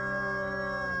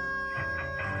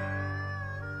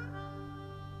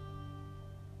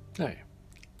 Hey.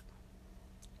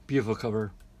 Beautiful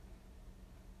cover.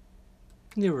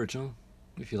 The original,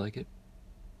 if you like it.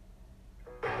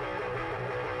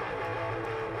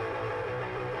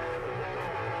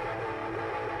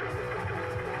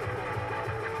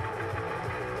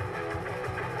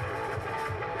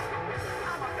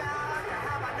 I'm about to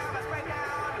have a nervous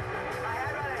breakdown. My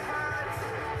head really hurts.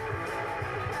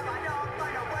 If I don't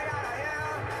find a way out of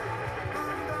here,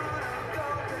 I'm gonna go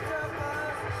berserk.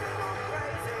 'Cause I'm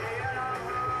crazy and I'm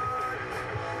hurt.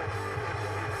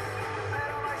 Head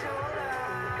on my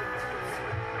shoulders.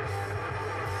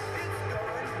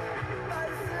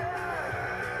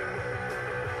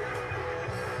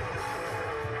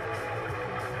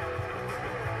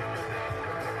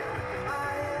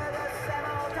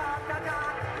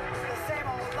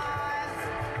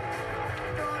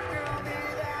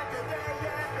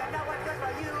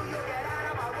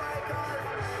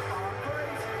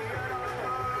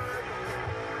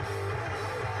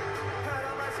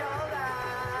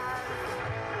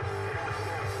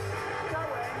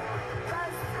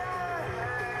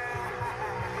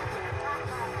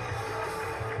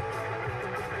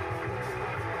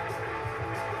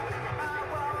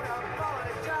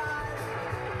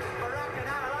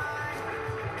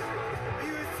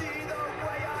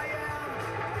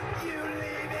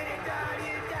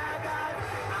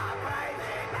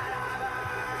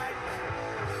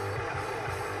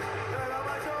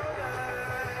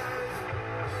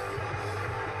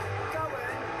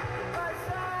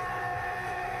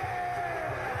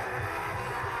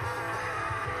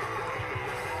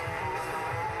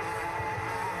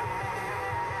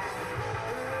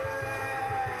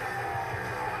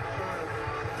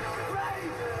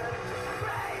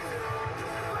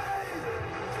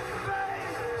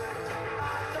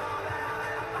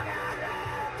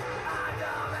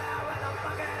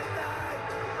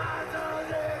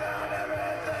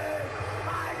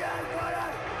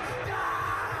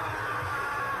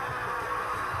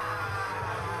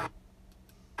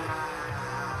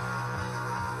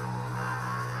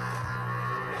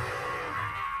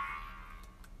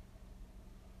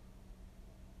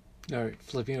 Alright,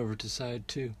 flipping over to side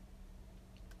 2.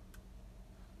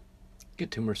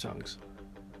 Get 2 more songs.